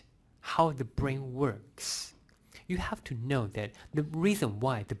at how the brain works, you have to know that the reason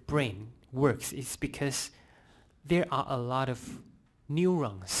why the brain works is because there are a lot of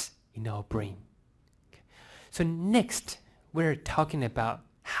neurons in our brain. Okay. So next, we're talking about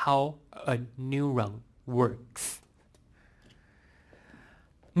how a neuron works.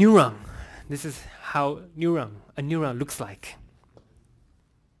 Neuron, this is how a neuron looks like.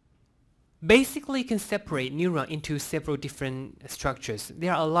 Basically, you can separate neuron into several different structures.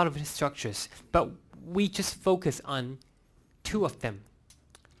 There are a lot of structures, but we just focus on two of them.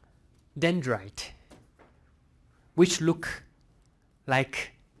 Dendrite, which look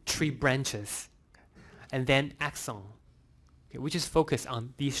like tree branches, and then axon. Okay, we just focus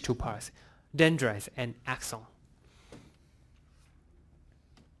on these two parts, dendrites and axon.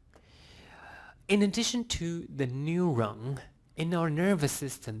 In addition to the neuron, in our nervous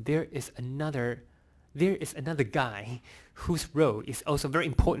system, there is another guy whose role is also very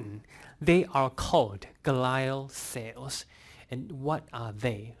important. They are called glial cells. And what are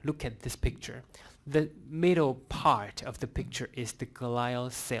they? Look at this picture. The middle part of the picture is the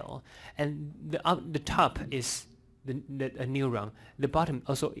glial cell, and the top is a neuron. The bottom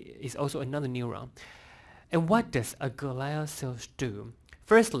is also another neuron. And what does a glial cell do?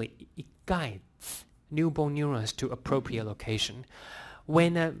 Firstly, it guides newborn neurons to appropriate location.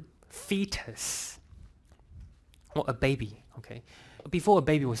 When a fetus or a baby, okay, before a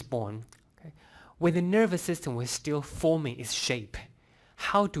baby was born, okay, when the nervous system was still forming its shape,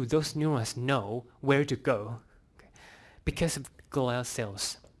 how do those neurons know where to go? Okay. Because of glial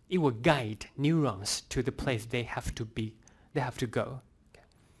cells, it will guide neurons to the place they have to go. Okay.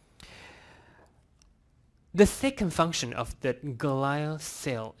 The second function of the glial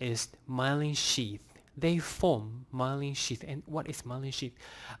cell is myelin sheath. They form myelin sheath. And what is myelin sheath?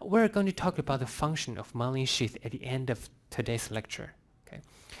 We're going to talk about the function of myelin sheath at the end of today's lecture. Okay.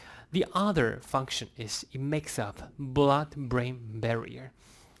 The other function is it makes up blood-brain barrier.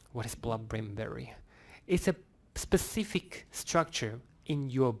 What is blood-brain barrier? It's a specific structure in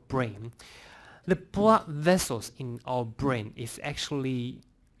your brain. The blood vessels in our brain is actually,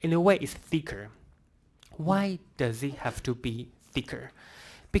 in a way, is thicker. Why does it have to be thicker?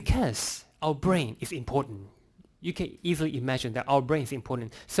 Because our brain is important. You can easily imagine that our brain is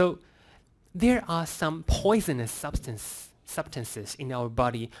important. So there are some poisonous substances in our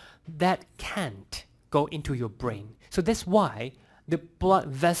body that can't go into your brain. So that's why the blood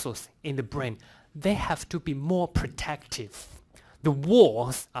vessels in the brain, they have to be more protective. The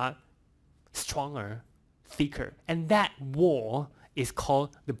walls are stronger, thicker, and that wall is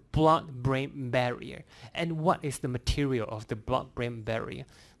called the blood-brain barrier. And what is the material of the blood-brain barrier?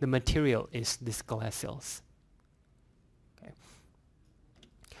 The material is these glial cells. Okay.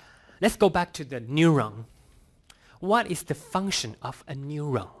 Let's go back to the neuron. What is the function of a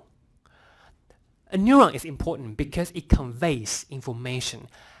neuron? A neuron is important because it conveys information.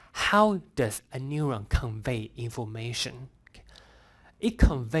 How does a neuron convey information? Okay. It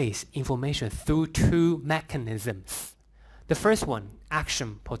conveys information through two mechanisms. The first one,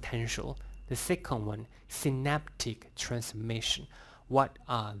 action potential. The second one, synaptic transmission. What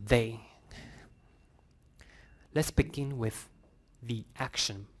are they? Let's begin with the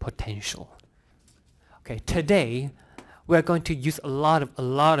action potential. Okay, today we're going to use a lot of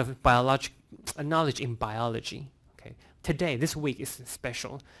knowledge in biology. Okay, today, this week is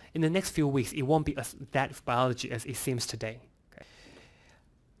special. In the next few weeks, it won't be that biology as it seems today. Okay.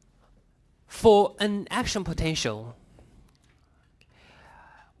 For an action potential,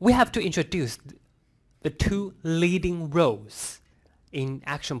 we have to introduce the two leading roles in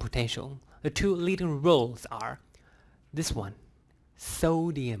action potential. The two leading roles are this one,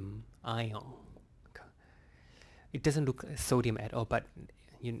 sodium ion. Okay. It doesn't look like sodium at all, but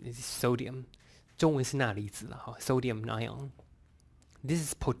it's sodium. 中文是钠离子了哈 ，sodium ion. This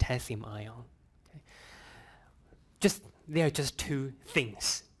is potassium ion. Okay. They are just two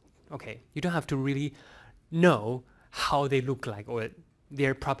things. Okay, you don't have to really know how they look like or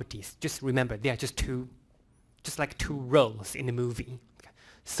their properties. Just remember, they are just like two roles in the movie. Okay.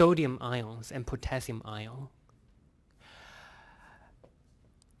 Sodium ions and potassium ion.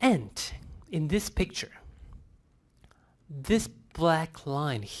 And in this picture, this black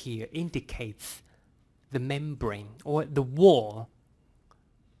line here indicates the membrane or the wall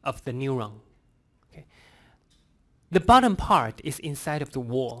of the neuron. Okay. The bottom part is inside of the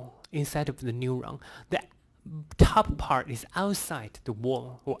wall, inside of the neuron. The top part is outside the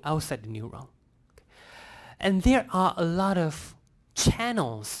wall or outside the neuron. Okay. And there are a lot of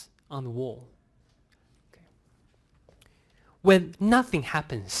channels on the wall. Okay. When nothing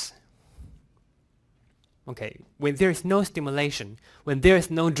happens, okay, when there is no stimulation, when there is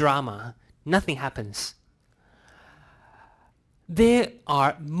no drama, nothing happens. There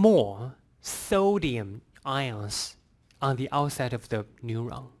are more sodium ions on the outside of the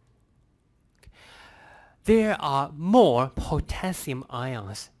neuron. There are more potassium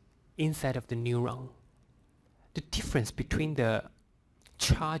ions inside of the neuron. The difference between the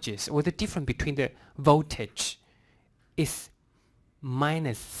charges, or the difference between the voltage is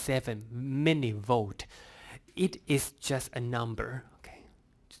minus 7 millivolt. It is just a number. Okay,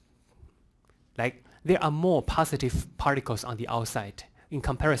 like there are more positive particles on the outside in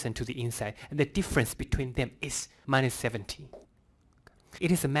comparison to the inside, and the difference between them is minus 70.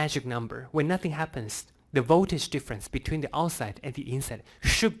 It is a magic number. When nothing happens, the voltage difference between the outside and the inside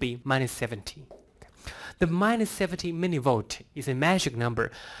should be minus 70. The minus 70 millivolt is a magic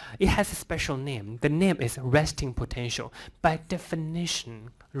number. It has a special name. The name is resting potential. By definition,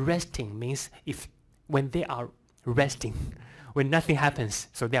 resting means when they are resting, when nothing happens,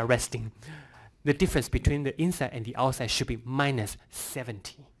 so they are resting. The difference between the inside and the outside should be minus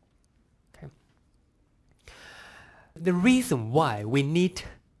 70. Okay. The reason why we need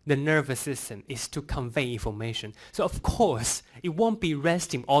the nervous system is to convey information. So of course, it won't be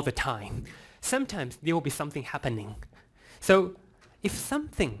resting all the time. Sometimes there will be something happening. So if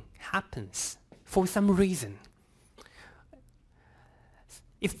something happens for some reason,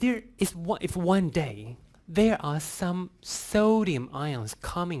 if one day there are some sodium ions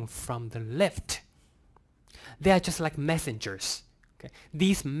coming from the left, they are just like messengers. Okay?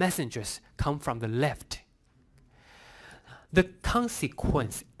 These messengers come from the left. The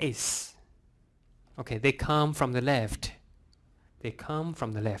consequence is, okay, they come from the left. They come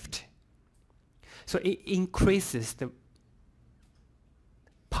from the left. So it increases the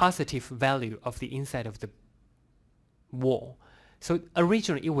positive value of the inside of the wall. So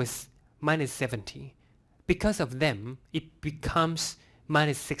originally it was minus 70. Because of them, it becomes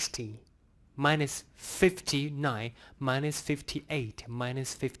minus 60, minus 59, minus 58,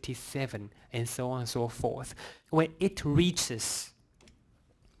 minus 57, and so on and so forth. When it reaches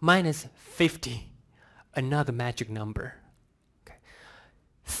minus 50, another magic number,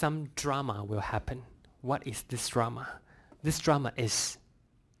 some drama will happen. What is this drama? This drama is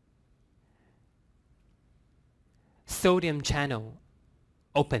sodium channel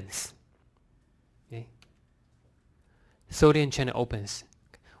opens. Okay? Sodium channel opens.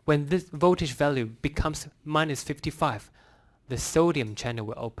 When this voltage value becomes minus 55, the sodium channel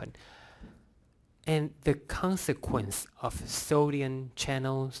will open. And the consequence of sodium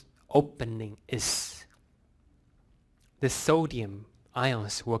channels opening is the sodium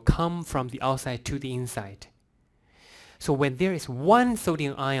ions will come from the outside to the inside. So when there is one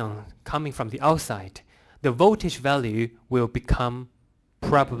sodium ion coming from the outside, the voltage value will become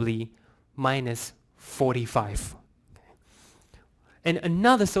probably minus 45. And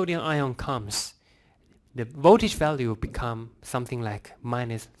another sodium ion comes, the voltage value will become something like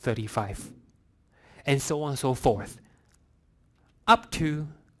minus 35. And so on and so forth. Up to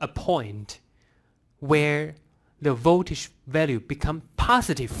a point where the voltage value become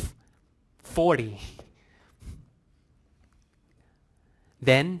positive 40.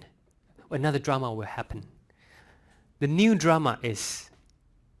 Then another drama will happen. The new drama is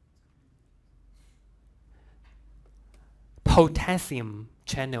potassium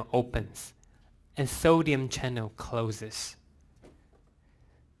channel opens and sodium channel closes.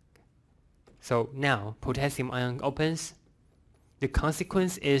 So now potassium ion opens. The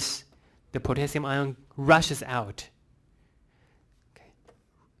consequence is the potassium ion rushes out. Okay.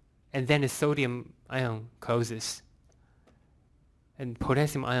 And then the sodium ion closes. And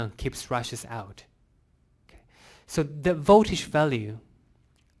potassium ion rushes out. Okay. So the voltage value,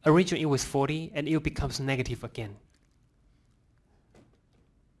 originally it was 40 and it becomes negative again.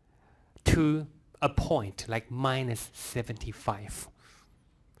 To a point like minus 75.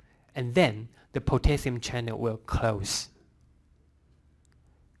 And then the potassium channel will close.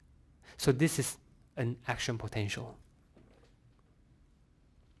 So this is an action potential.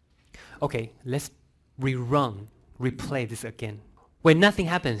 Okay, let's replay this again. When nothing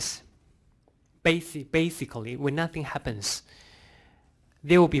happens, basically when nothing happens,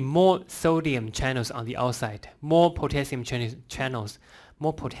 there will be more sodium channels on the outside, more potassium channels,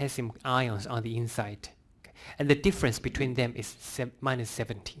 more potassium ions on the inside. Okay. And the difference between them is minus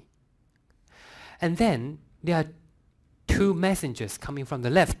 70. And then there are two messengers coming from the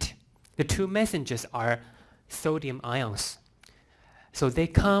left. The two messengers are sodium ions. So they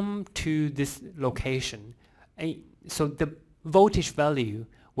come to this location. So the voltage value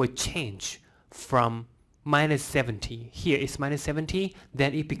will change from minus 70. Here it's minus 70,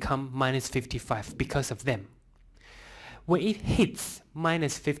 then it becomes minus 55 because of them. When it hits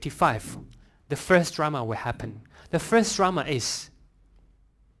minus 55, the first drama will happen. The first drama is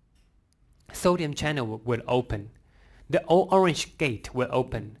sodium channel will open. The orange gate will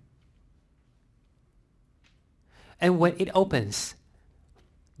open. And when it opens,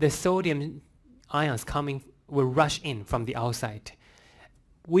 the sodium ions will rush in from the outside.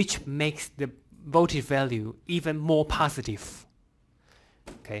 which makes the voltage value even more positive.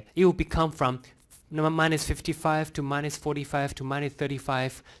 Okay, it will become from minus 55 to minus 45 to minus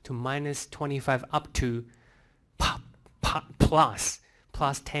 35 to minus 25 up to plus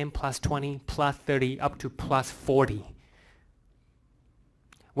 10, plus 20, plus 30, up to plus 40.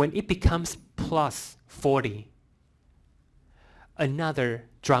 When it becomes plus 40, another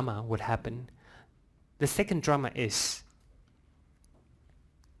drama would happen. The second drama is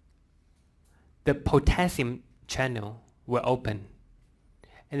the potassium channel will open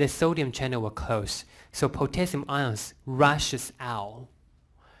and the sodium channel will close. So potassium ions rushes out.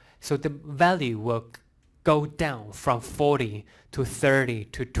 So the value will go down from 40 to 30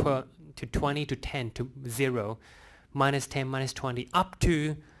 to 20 to 10 to 0, minus 10, minus 20, up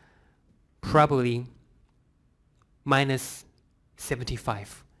to probably minus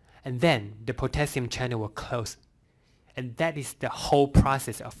 75. And then the potassium channel will close. And that is the whole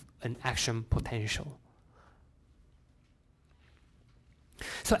process of an action potential.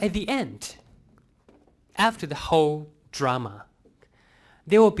 So at the end, after the whole drama,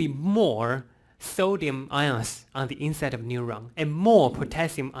 there will be more sodium ions on the inside of neuron and more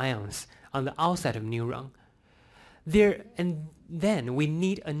potassium ions on the outside of neuron. And then we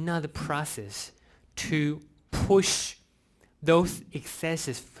need another process to push those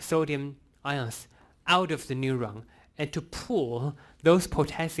excessive sodium ions out of the neuron and to pull those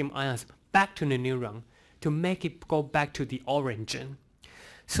potassium ions back to the neuron to make it go back to the origin.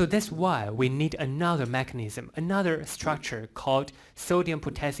 So that's why we need another mechanism, another structure called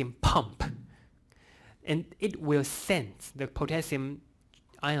sodium-potassium pump. And it will send the potassium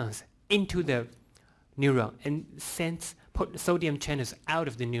ions into the neuron and sends sodium channels out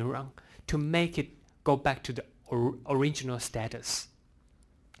of the neuron to make it go back to the original status.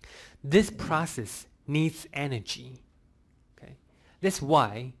 This process needs energy. Okay? That's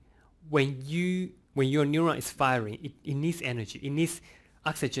why when your neuron is firing, it needs energy. It needs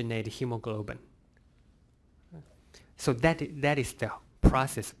oxygenated hemoglobin. So that is the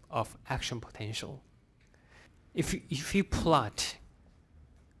process of action potential. If you plot,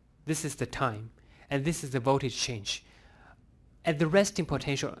 this is the time, and this is the voltage change. At the resting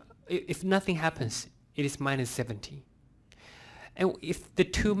potential, if nothing happens, it is minus 70. And if the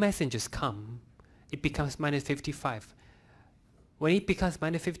two messengers come, it becomes minus 55. When it becomes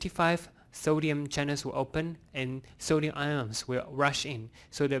minus 55, sodium channels will open and sodium ions will rush in.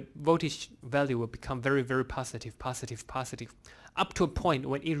 So the voltage value will become very, very positive, positive, positive, up to a point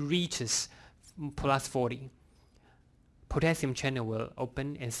when it reaches plus 40. Potassium channel will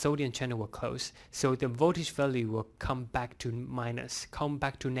open and sodium channel will close. So the voltage value will come back to minus, come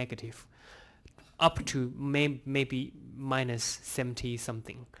back to negative, up to maybe minus 70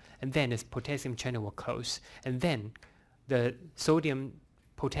 something. And then this potassium channel will close. And then the sodium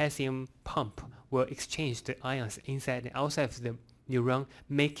potassium pump will exchange the ions inside and outside of the neuron,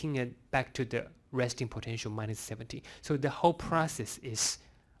 making it back to the resting potential minus 70. So the whole process is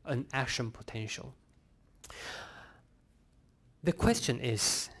an action potential. The question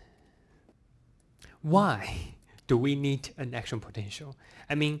is, why do we need an action potential?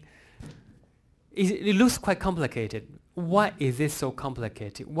 I mean, it looks quite complicated. Why is this so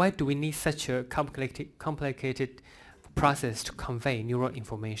complicated? Why do we need such a complicated process to convey neural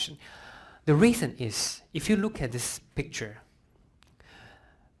information? The reason is, if you look at this picture,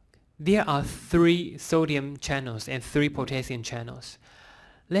 there are 3 sodium channels and 3 potassium channels.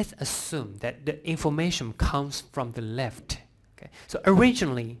 Let's assume that the information comes from the left. Okay? So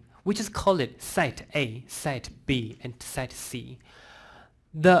originally, we just call it site A, site B, and site C.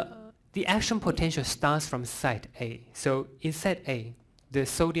 The action potential starts from site A. So in site A, the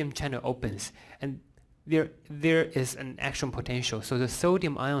sodium channel opens, and there is an action potential. So the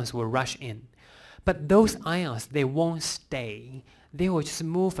sodium ions will rush in. But those ions, they won't stay. They will just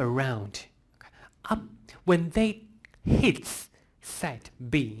move around. Up when they hit site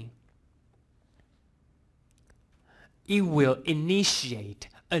B, it will initiate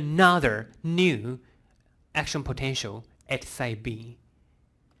another new action potential at site B.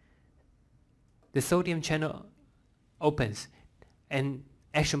 The sodium channel opens and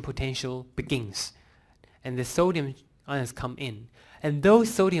action potential begins. And the sodium ions come in. And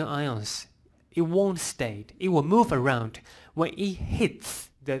those sodium ions, it won't stay. It will move around. When it hits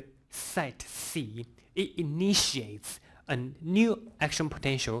the site C, it initiates a new action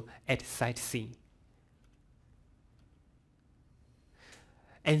potential at site C.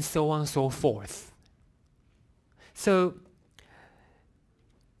 And so on and so forth. So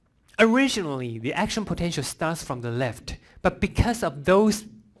originally, the action potential starts from the left, but because of those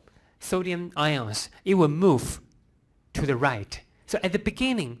sodium ions, it will move to the right. So at the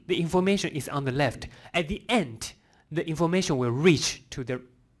beginning, the information is on the left. At the end, the information will reach to the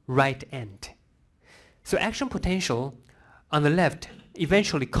right end. So action potential on the left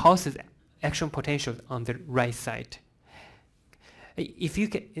eventually causes action potential on the right side. If you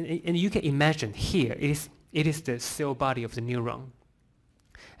can, and you can imagine here, it is the cell body of the neuron.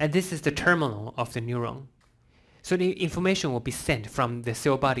 And this is the terminal of the neuron. So the information will be sent from the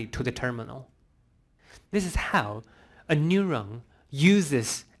cell body to the terminal. This is how a neuron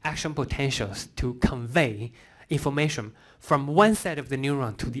uses action potentials to convey information from one side of the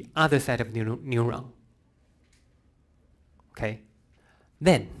neuron to the other side of the neuron. Okay?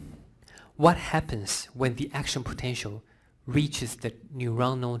 Then, what happens when the action potential reaches the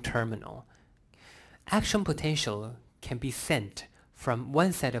neuronal terminal? Action potential can be sent from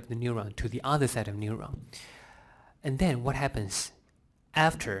one side of the neuron to the other side of the neuron. And then what happens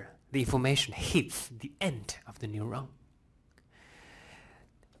after the information hits the end of the neuron?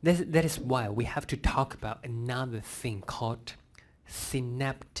 That is why we have to talk about another thing called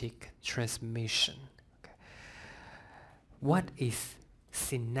synaptic transmission. Okay. What is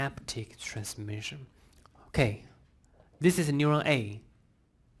synaptic transmission? Okay, this is neuron A.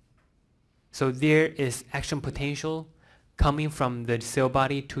 So there is action potential coming from the cell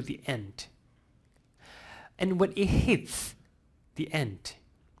body to the end. And when it hits the end,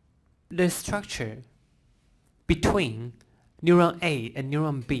 the structure between neuron A and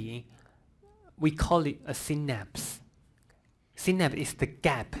neuron B, we call it a synapse. Synapse is the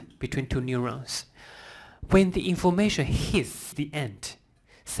gap between two neurons. When the information hits the end,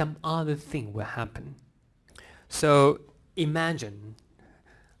 some other thing will happen. So imagine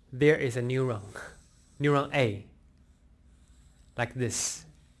there is a neuron A, like this.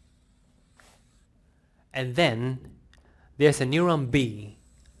 And then there's a neuron B,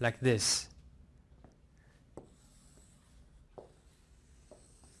 like this.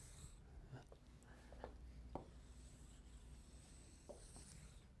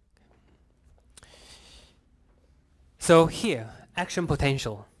 So here, action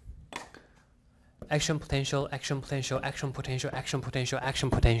potential. Action potential, action potential, action potential, action potential, action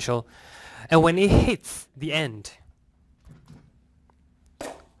potential. And when it hits the end,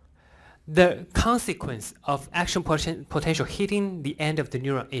 the consequence of action potential hitting the end of the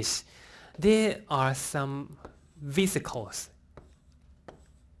neuron is there are some vesicles.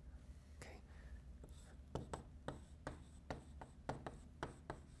 Okay.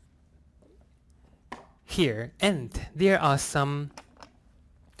 Here, and there are some,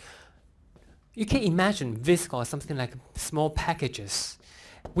 you can imagine vesicles, something like small packages.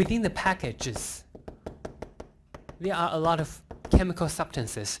 Within the packages, there are a lot of chemical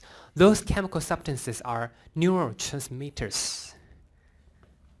substances. Those chemical substances are neurotransmitters.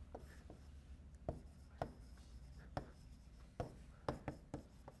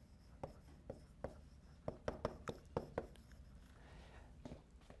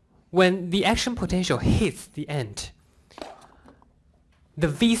 When the action potential hits the end, the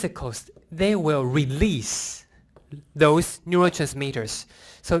vesicles, they will release those neurotransmitters.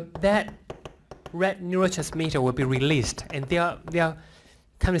 So that red neurotransmitter will be released, and they are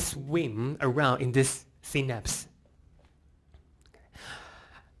kind of swim around in this synapse.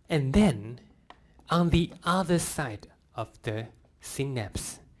 And then on the other side of the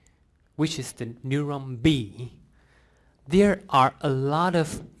synapse, which is the neuron B, there are a lot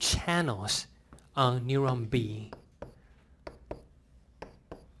of channels on neuron B.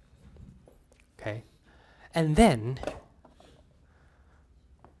 Okay, and then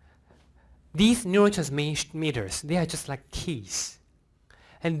these neurotransmitters, they are just like keys.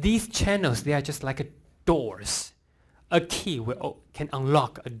 And these channels, they are just like doors. A key can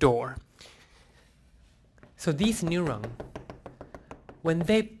unlock a door. So these neurons, when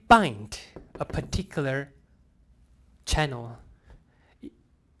they bind a particular channel,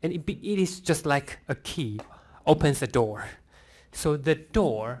 and it is just like a key opens a door. So the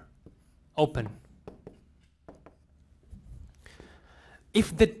door open.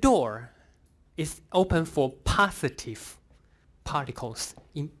 If the door is open for positive particles,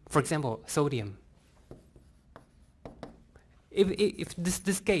 for example, sodium. If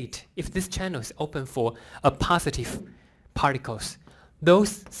this channel is open for a positive particles,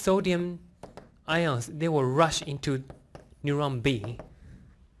 those sodium ions, they will rush into neuron B,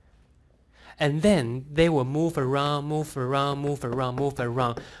 and then they will move around.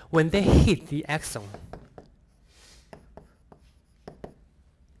 When they hit the axon,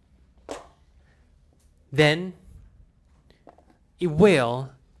 then it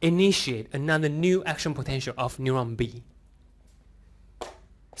will initiate another new action potential of neuron B.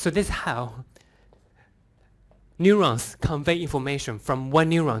 So this is how neurons convey information from one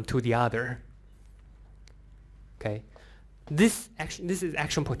neuron to the other. Okay, this is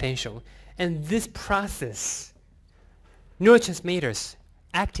action potential, and this process, neurotransmitters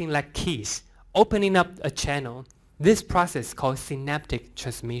acting like keys, opening up a channel. This process is called synaptic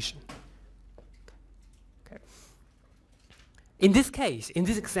transmission. Okay. In this case, in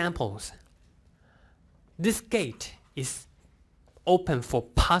these examples, this gate is open for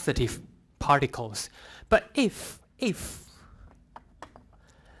positive particles. But if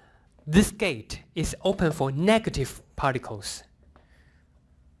this gate is open for negative particles,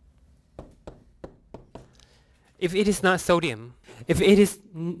 if it is not sodium, if it is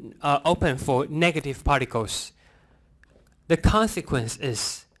open for negative particles, the consequence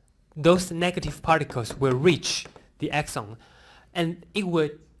is those negative particles will reach the axon, and it will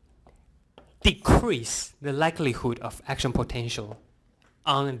decrease the likelihood of action potential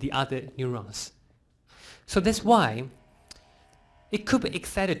on the other neurons. So that's why it could be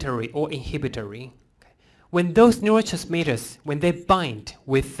excitatory or inhibitory. When those neurotransmitters, when they bind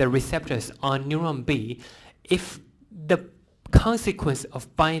with the receptors on neuron B, if the consequence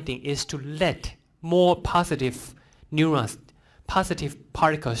of binding is to let more positive neurons, positive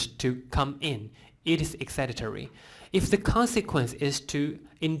particles to come in, it is excitatory. If the consequence is to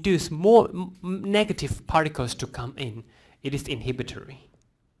induce more negative particles to come in, it is inhibitory.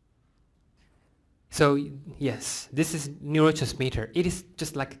 So yes, this is neurotransmitter. It is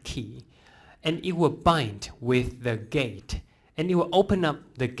just like a key, and it will bind with the gate, and it will open up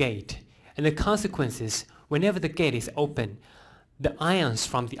the gate. And the consequence is, whenever the gate is open, the ions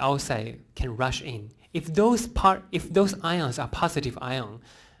from the outside can rush in. If those ions are positive ion,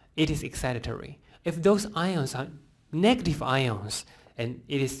 it is excitatory. If those ions are negative ions, and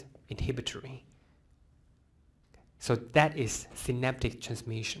it is inhibitory. So that is synaptic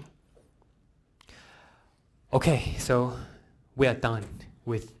transmission. Okay, so we are done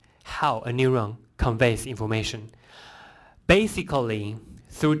with how a neuron conveys information. Basically,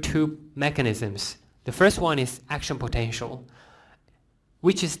 through two mechanisms. The first one is action potential,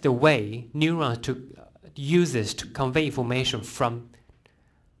 which is the way neuron uses to convey information from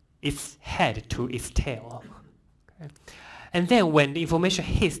its head to its tail. Okay. And then when the information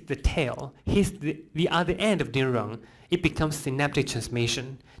hits the tail, hits the other end of the neuron, it becomes synaptic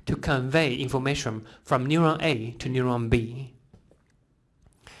transmission to convey information from neuron A to neuron B.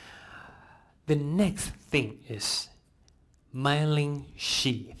 The next thing is myelin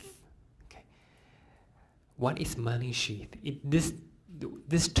sheath. Okay. What is myelin sheath?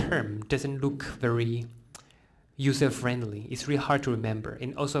 This term doesn't look very user-friendly. It's really hard to remember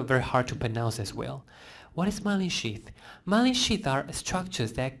and also very hard to pronounce as well. What is myelin sheath? Myelin sheath are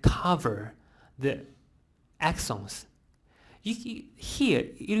structures that cover the axons. Here,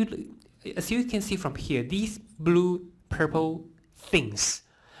 as you can see from here, these blue, purple things,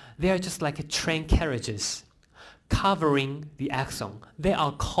 they are just like train carriages covering the axon. They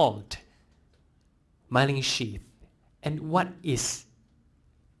are called myelin sheath. And what is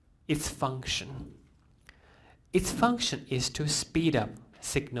its function? Its function is to speed up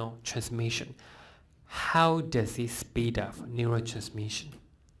signal transmission. How does it speed up neurotransmission?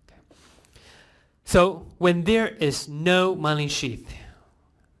 Okay. So when there is no myelin sheath,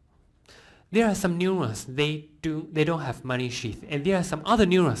 there are some neurons they don't have myelin sheath, and there are some other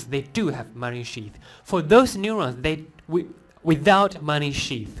neurons they do have myelin sheath. For those neurons without myelin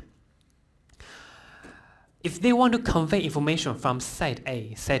sheath, if they want to convey information from site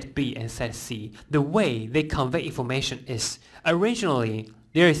A, site B, and site C, the way they convey information is originally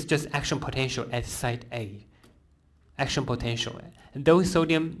there is just action potential at site A. Action potential. And those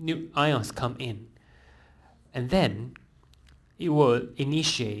sodium ions come in. And then it will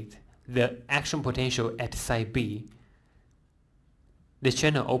initiate the action potential at site B. The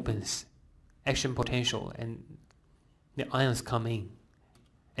channel opens, action potential, and the ions come in,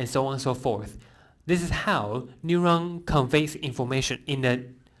 and so on and so forth. This is how neuron conveys information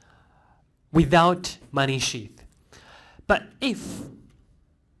without myelin sheath. But if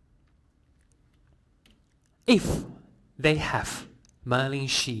they have myelin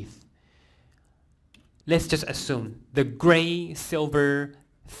sheath, let's just assume the gray silver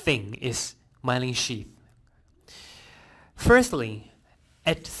thing is myelin sheath. Firstly,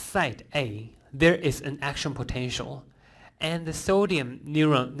 at site A, there is an action potential, and the sodium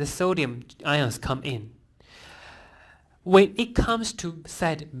ions come in. When it comes to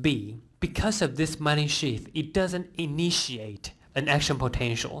site B, because of this myelin sheath, it doesn't initiate an action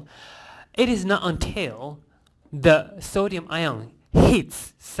potential. It is not until the sodium ion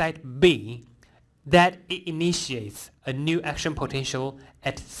hits site B that it initiates a new action potential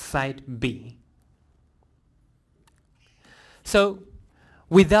at site B. So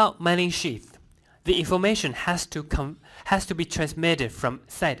without myelin sheath, the information has to be transmitted from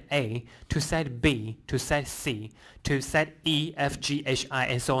site A to site B to site C to site E, F, G, H, I,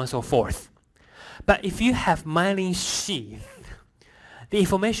 and so on and so forth. But if you have myelin sheath, the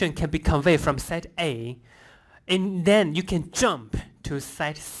information can be conveyed from site A, and then you can jump to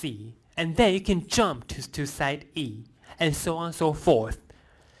site C, and then you can jump to site E, and so on and so forth.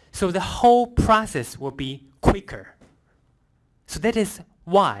 So the whole process will be quicker. So that is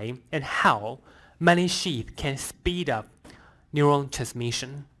why and how myelin sheath can speed up neuron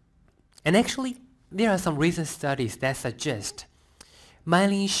transmission. And actually, there are some recent studies that suggest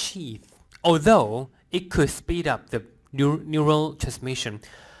myelin sheath, although it could speed up the neural transmission,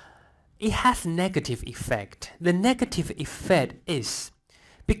 it has negative effect. The negative effect is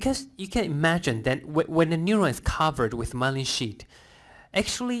because you can imagine that when a neuron is covered with myelin sheath,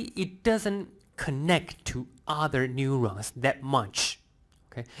 actually it doesn't connect to other neurons that much.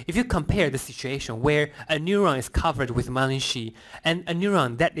 Okay? If you compare the situation where a neuron is covered with myelin sheath and a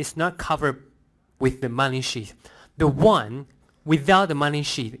neuron that is not covered with the myelin sheath, the one without the myelin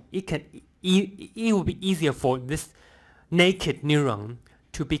sheath, it will be easier for this naked neuron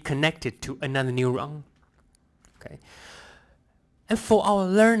to be connected to another neuron. Okay? And for our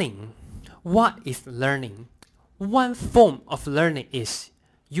learning, what is learning? One form of learning is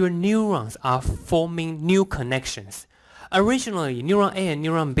your neurons are forming new connections. Originally, neuron A and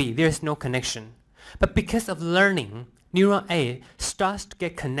neuron B, there is no connection. But because of learning, neuron A starts to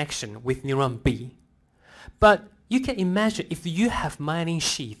get connection with neuron B. But you can imagine if you have myelin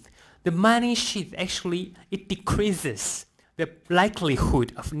sheath, the myelin sheath actually, it decreases the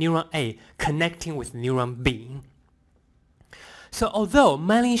likelihood of neuron A connecting with neuron B. So although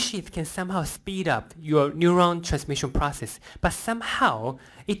myelin sheath can somehow speed up your neuron transmission process, but somehow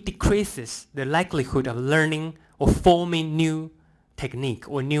it decreases the likelihood of learning or forming new technique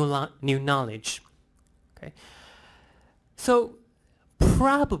or new knowledge. Okay? So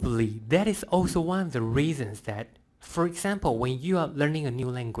probably that is also one of the reasons that, for example, when you are learning a new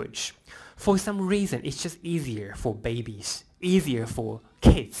language, for some reason it's just easier for babies, easier for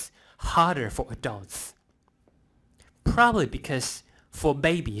kids, harder for adults. Probably because for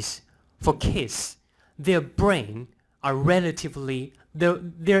babies, for kids, their brain are relatively,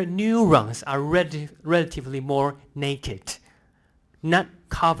 their neurons are relatively more naked, not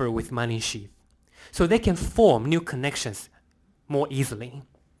covered with myelin sheath. So they can form new connections more easily.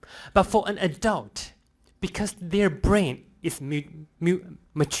 But for an adult, because their brain is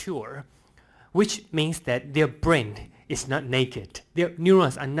mature, which means that their brain is not naked. Their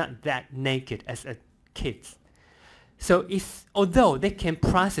neurons are not that naked as a kid's. So although they can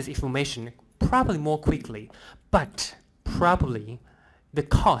process information probably more quickly, but probably the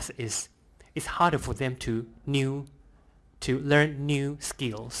cost is harder for them to learn new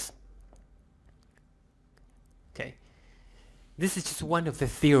skills. Okay, this is just one of the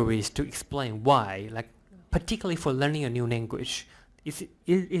theories to explain why, like particularly for learning a new language,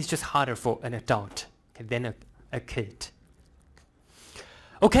 it's just harder for an adult than a kid.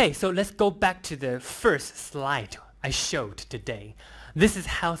 Okay, so let's go back to the first slide I showed today. This is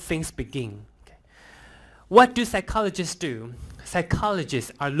how things begin. Okay. What do psychologists do?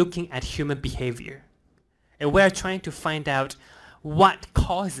 Psychologists are looking at human behavior. And we're trying to find out what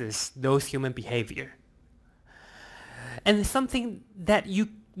causes those human behavior. And something that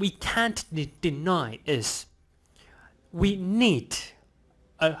we can't deny is we need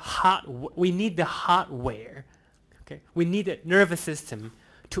the hardware. Okay? We need a nervous system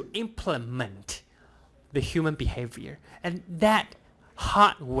to implement the human behavior. And that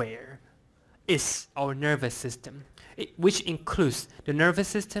hardware is our nervous system, which includes the nervous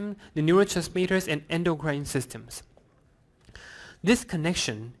system, the neurotransmitters, and endocrine systems. This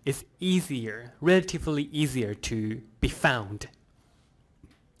connection is relatively easier to be found.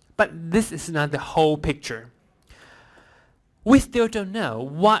 But this is not the whole picture. We still don't know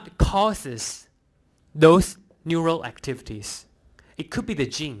what causes those neural activities. It could be the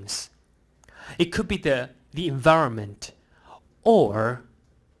genes. It could be the environment, or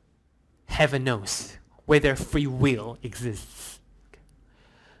heaven knows whether free will exists.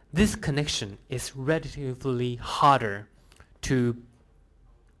 This connection is relatively harder to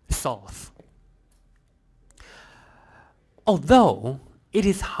solve. Although it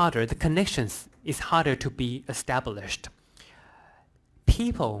is harder, the connections is harder to be established,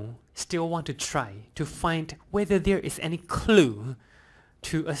 people still want to try to find whether there is any clue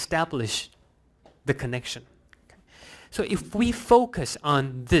to establish the connection. Okay. So if we focus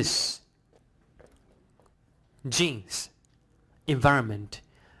on this, genes, environment,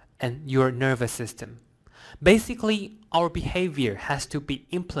 and your nervous system, Basically, our behavior has to be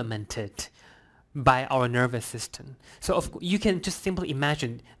implemented by our nervous system. So you can just simply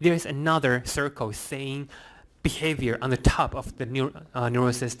imagine there is another circle saying behavior on the top of the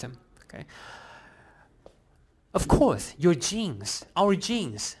neural system. Okay. Of course, our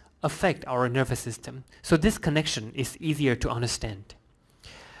genes affect our nervous system. So this connection is easier to understand.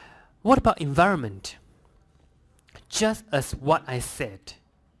 What about environment? Just as what I said,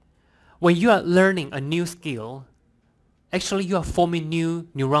 when you are learning a new skill, actually you are forming new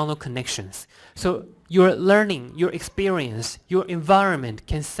neuronal connections. So your learning, your experience, your environment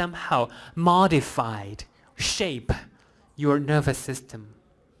can somehow modify, shape your nervous system.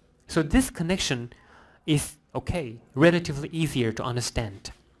 So this connection is relatively easier to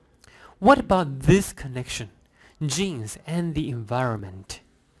understand. What about this connection, genes and the environment?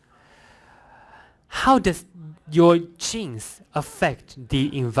 How does your genes affect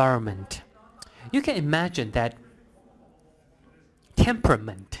the environment? You can imagine that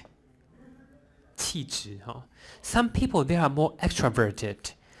temperament, 气质, some people they are more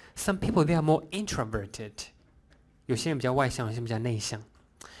extroverted, some people they are more introverted. 有些人比较外向，有些人比较内向。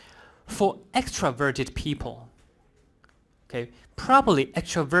For extroverted people, probably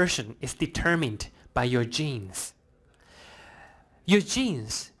extroversion is determined by your genes. Your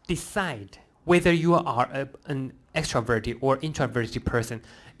genes decide whether you are an extroverted or introverted person.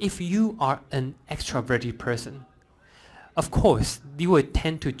 If you are an extroverted person, of course, you will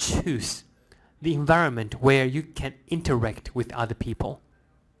tend to choose the environment where you can interact with other people.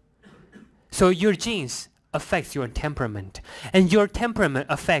 So your genes affects your temperament, and your temperament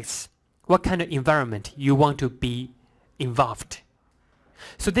affects what kind of environment you want to be involved.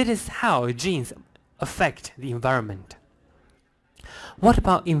 So that is how genes affect the environment. What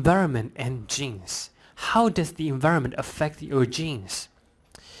about environment and genes? How does the environment affect your genes?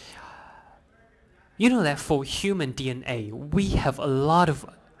 You know that for human DNA, we have a large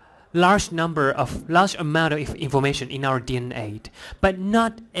amount of information in our DNA, but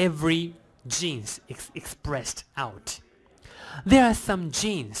not every genes is expressed out. There are some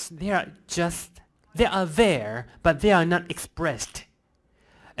genes, they are there, but they are not expressed.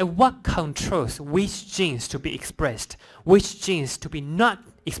 And what controls which genes to be expressed, which genes to be not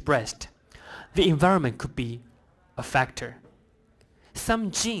expressed? The environment could be a factor.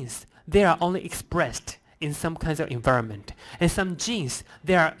 Some genes, they are only expressed in some kinds of environment, and some genes,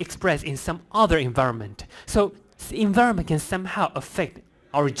 they are expressed in some other environment. So the environment can somehow affect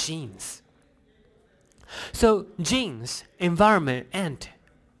our genes. So genes, environment, and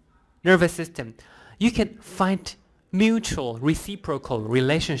nervous system, you can find mutual reciprocal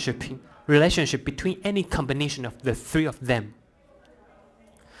relationship between any combination of the three of them.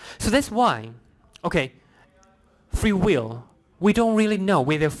 So that's why, free will, we don't really know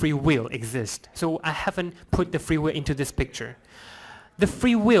whether free will exists. So I haven't put the free will into this picture. The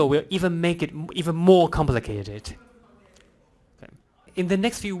free will even make it even more complicated. In the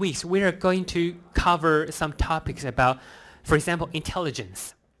next few weeks, we are going to cover some topics about, for example,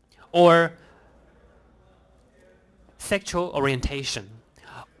 intelligence, or sexual orientation,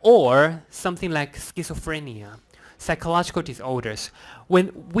 or something like schizophrenia, psychological disorders.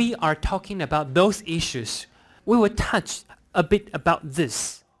 When we are talking about those issues, we will touch a bit about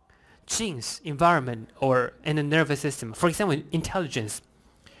this: genes, environment, and the nervous system. For example, intelligence,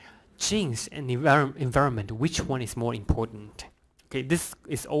 genes and environment, which one is more important? This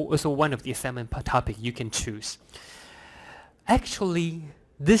is also one of the assignment topics you can choose. Actually,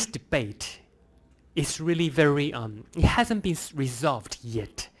 this debate is really very, it hasn't been resolved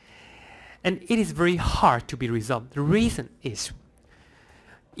yet. And it is very hard to be resolved. The reason is,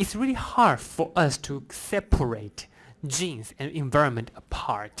 it's really hard for us to separate genes and environment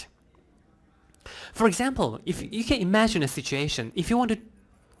apart. For example, if you can imagine a situation, if you want to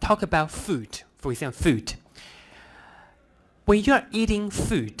talk about food, for example, food. When you are eating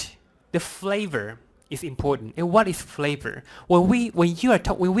food, the flavor is important. And what is flavor? When we are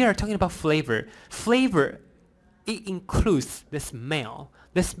talking about flavor, it includes the smell.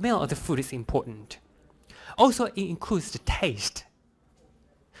 The smell of the food is important. Also, it includes the taste.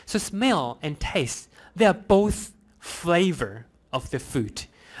 So smell and taste, they are both flavor of the food.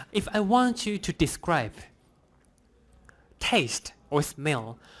 If I want you to describe taste or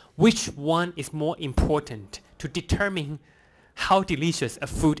smell, which one is more important to determine how delicious a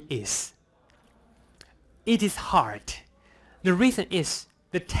food is? It is hard. The reason is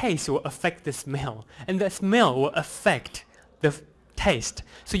the taste will affect the smell, and the smell will affect the taste.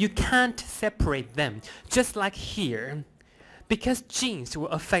 So you can't separate them. Just like here, Because genes will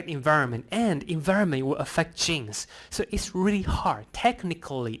affect environment and environment will affect genes. So it's really hard.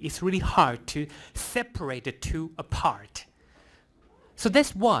 Technically, it's really hard to separate the two apart. So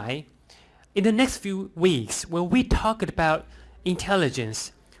that's why in the next few weeks, when we talk about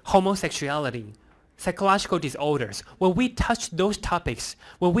intelligence, homosexuality, psychological disorders, when we touch those topics,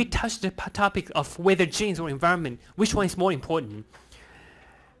 when we touch the topic of whether genes or environment, which one is more important,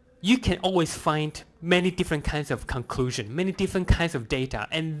 you can always find many different kinds of conclusion, many different kinds of data,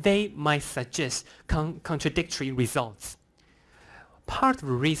 and they might suggest contradictory results. Part of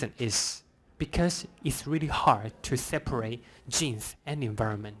the reason is because it's really hard to separate genes and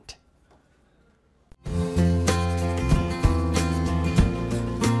environment.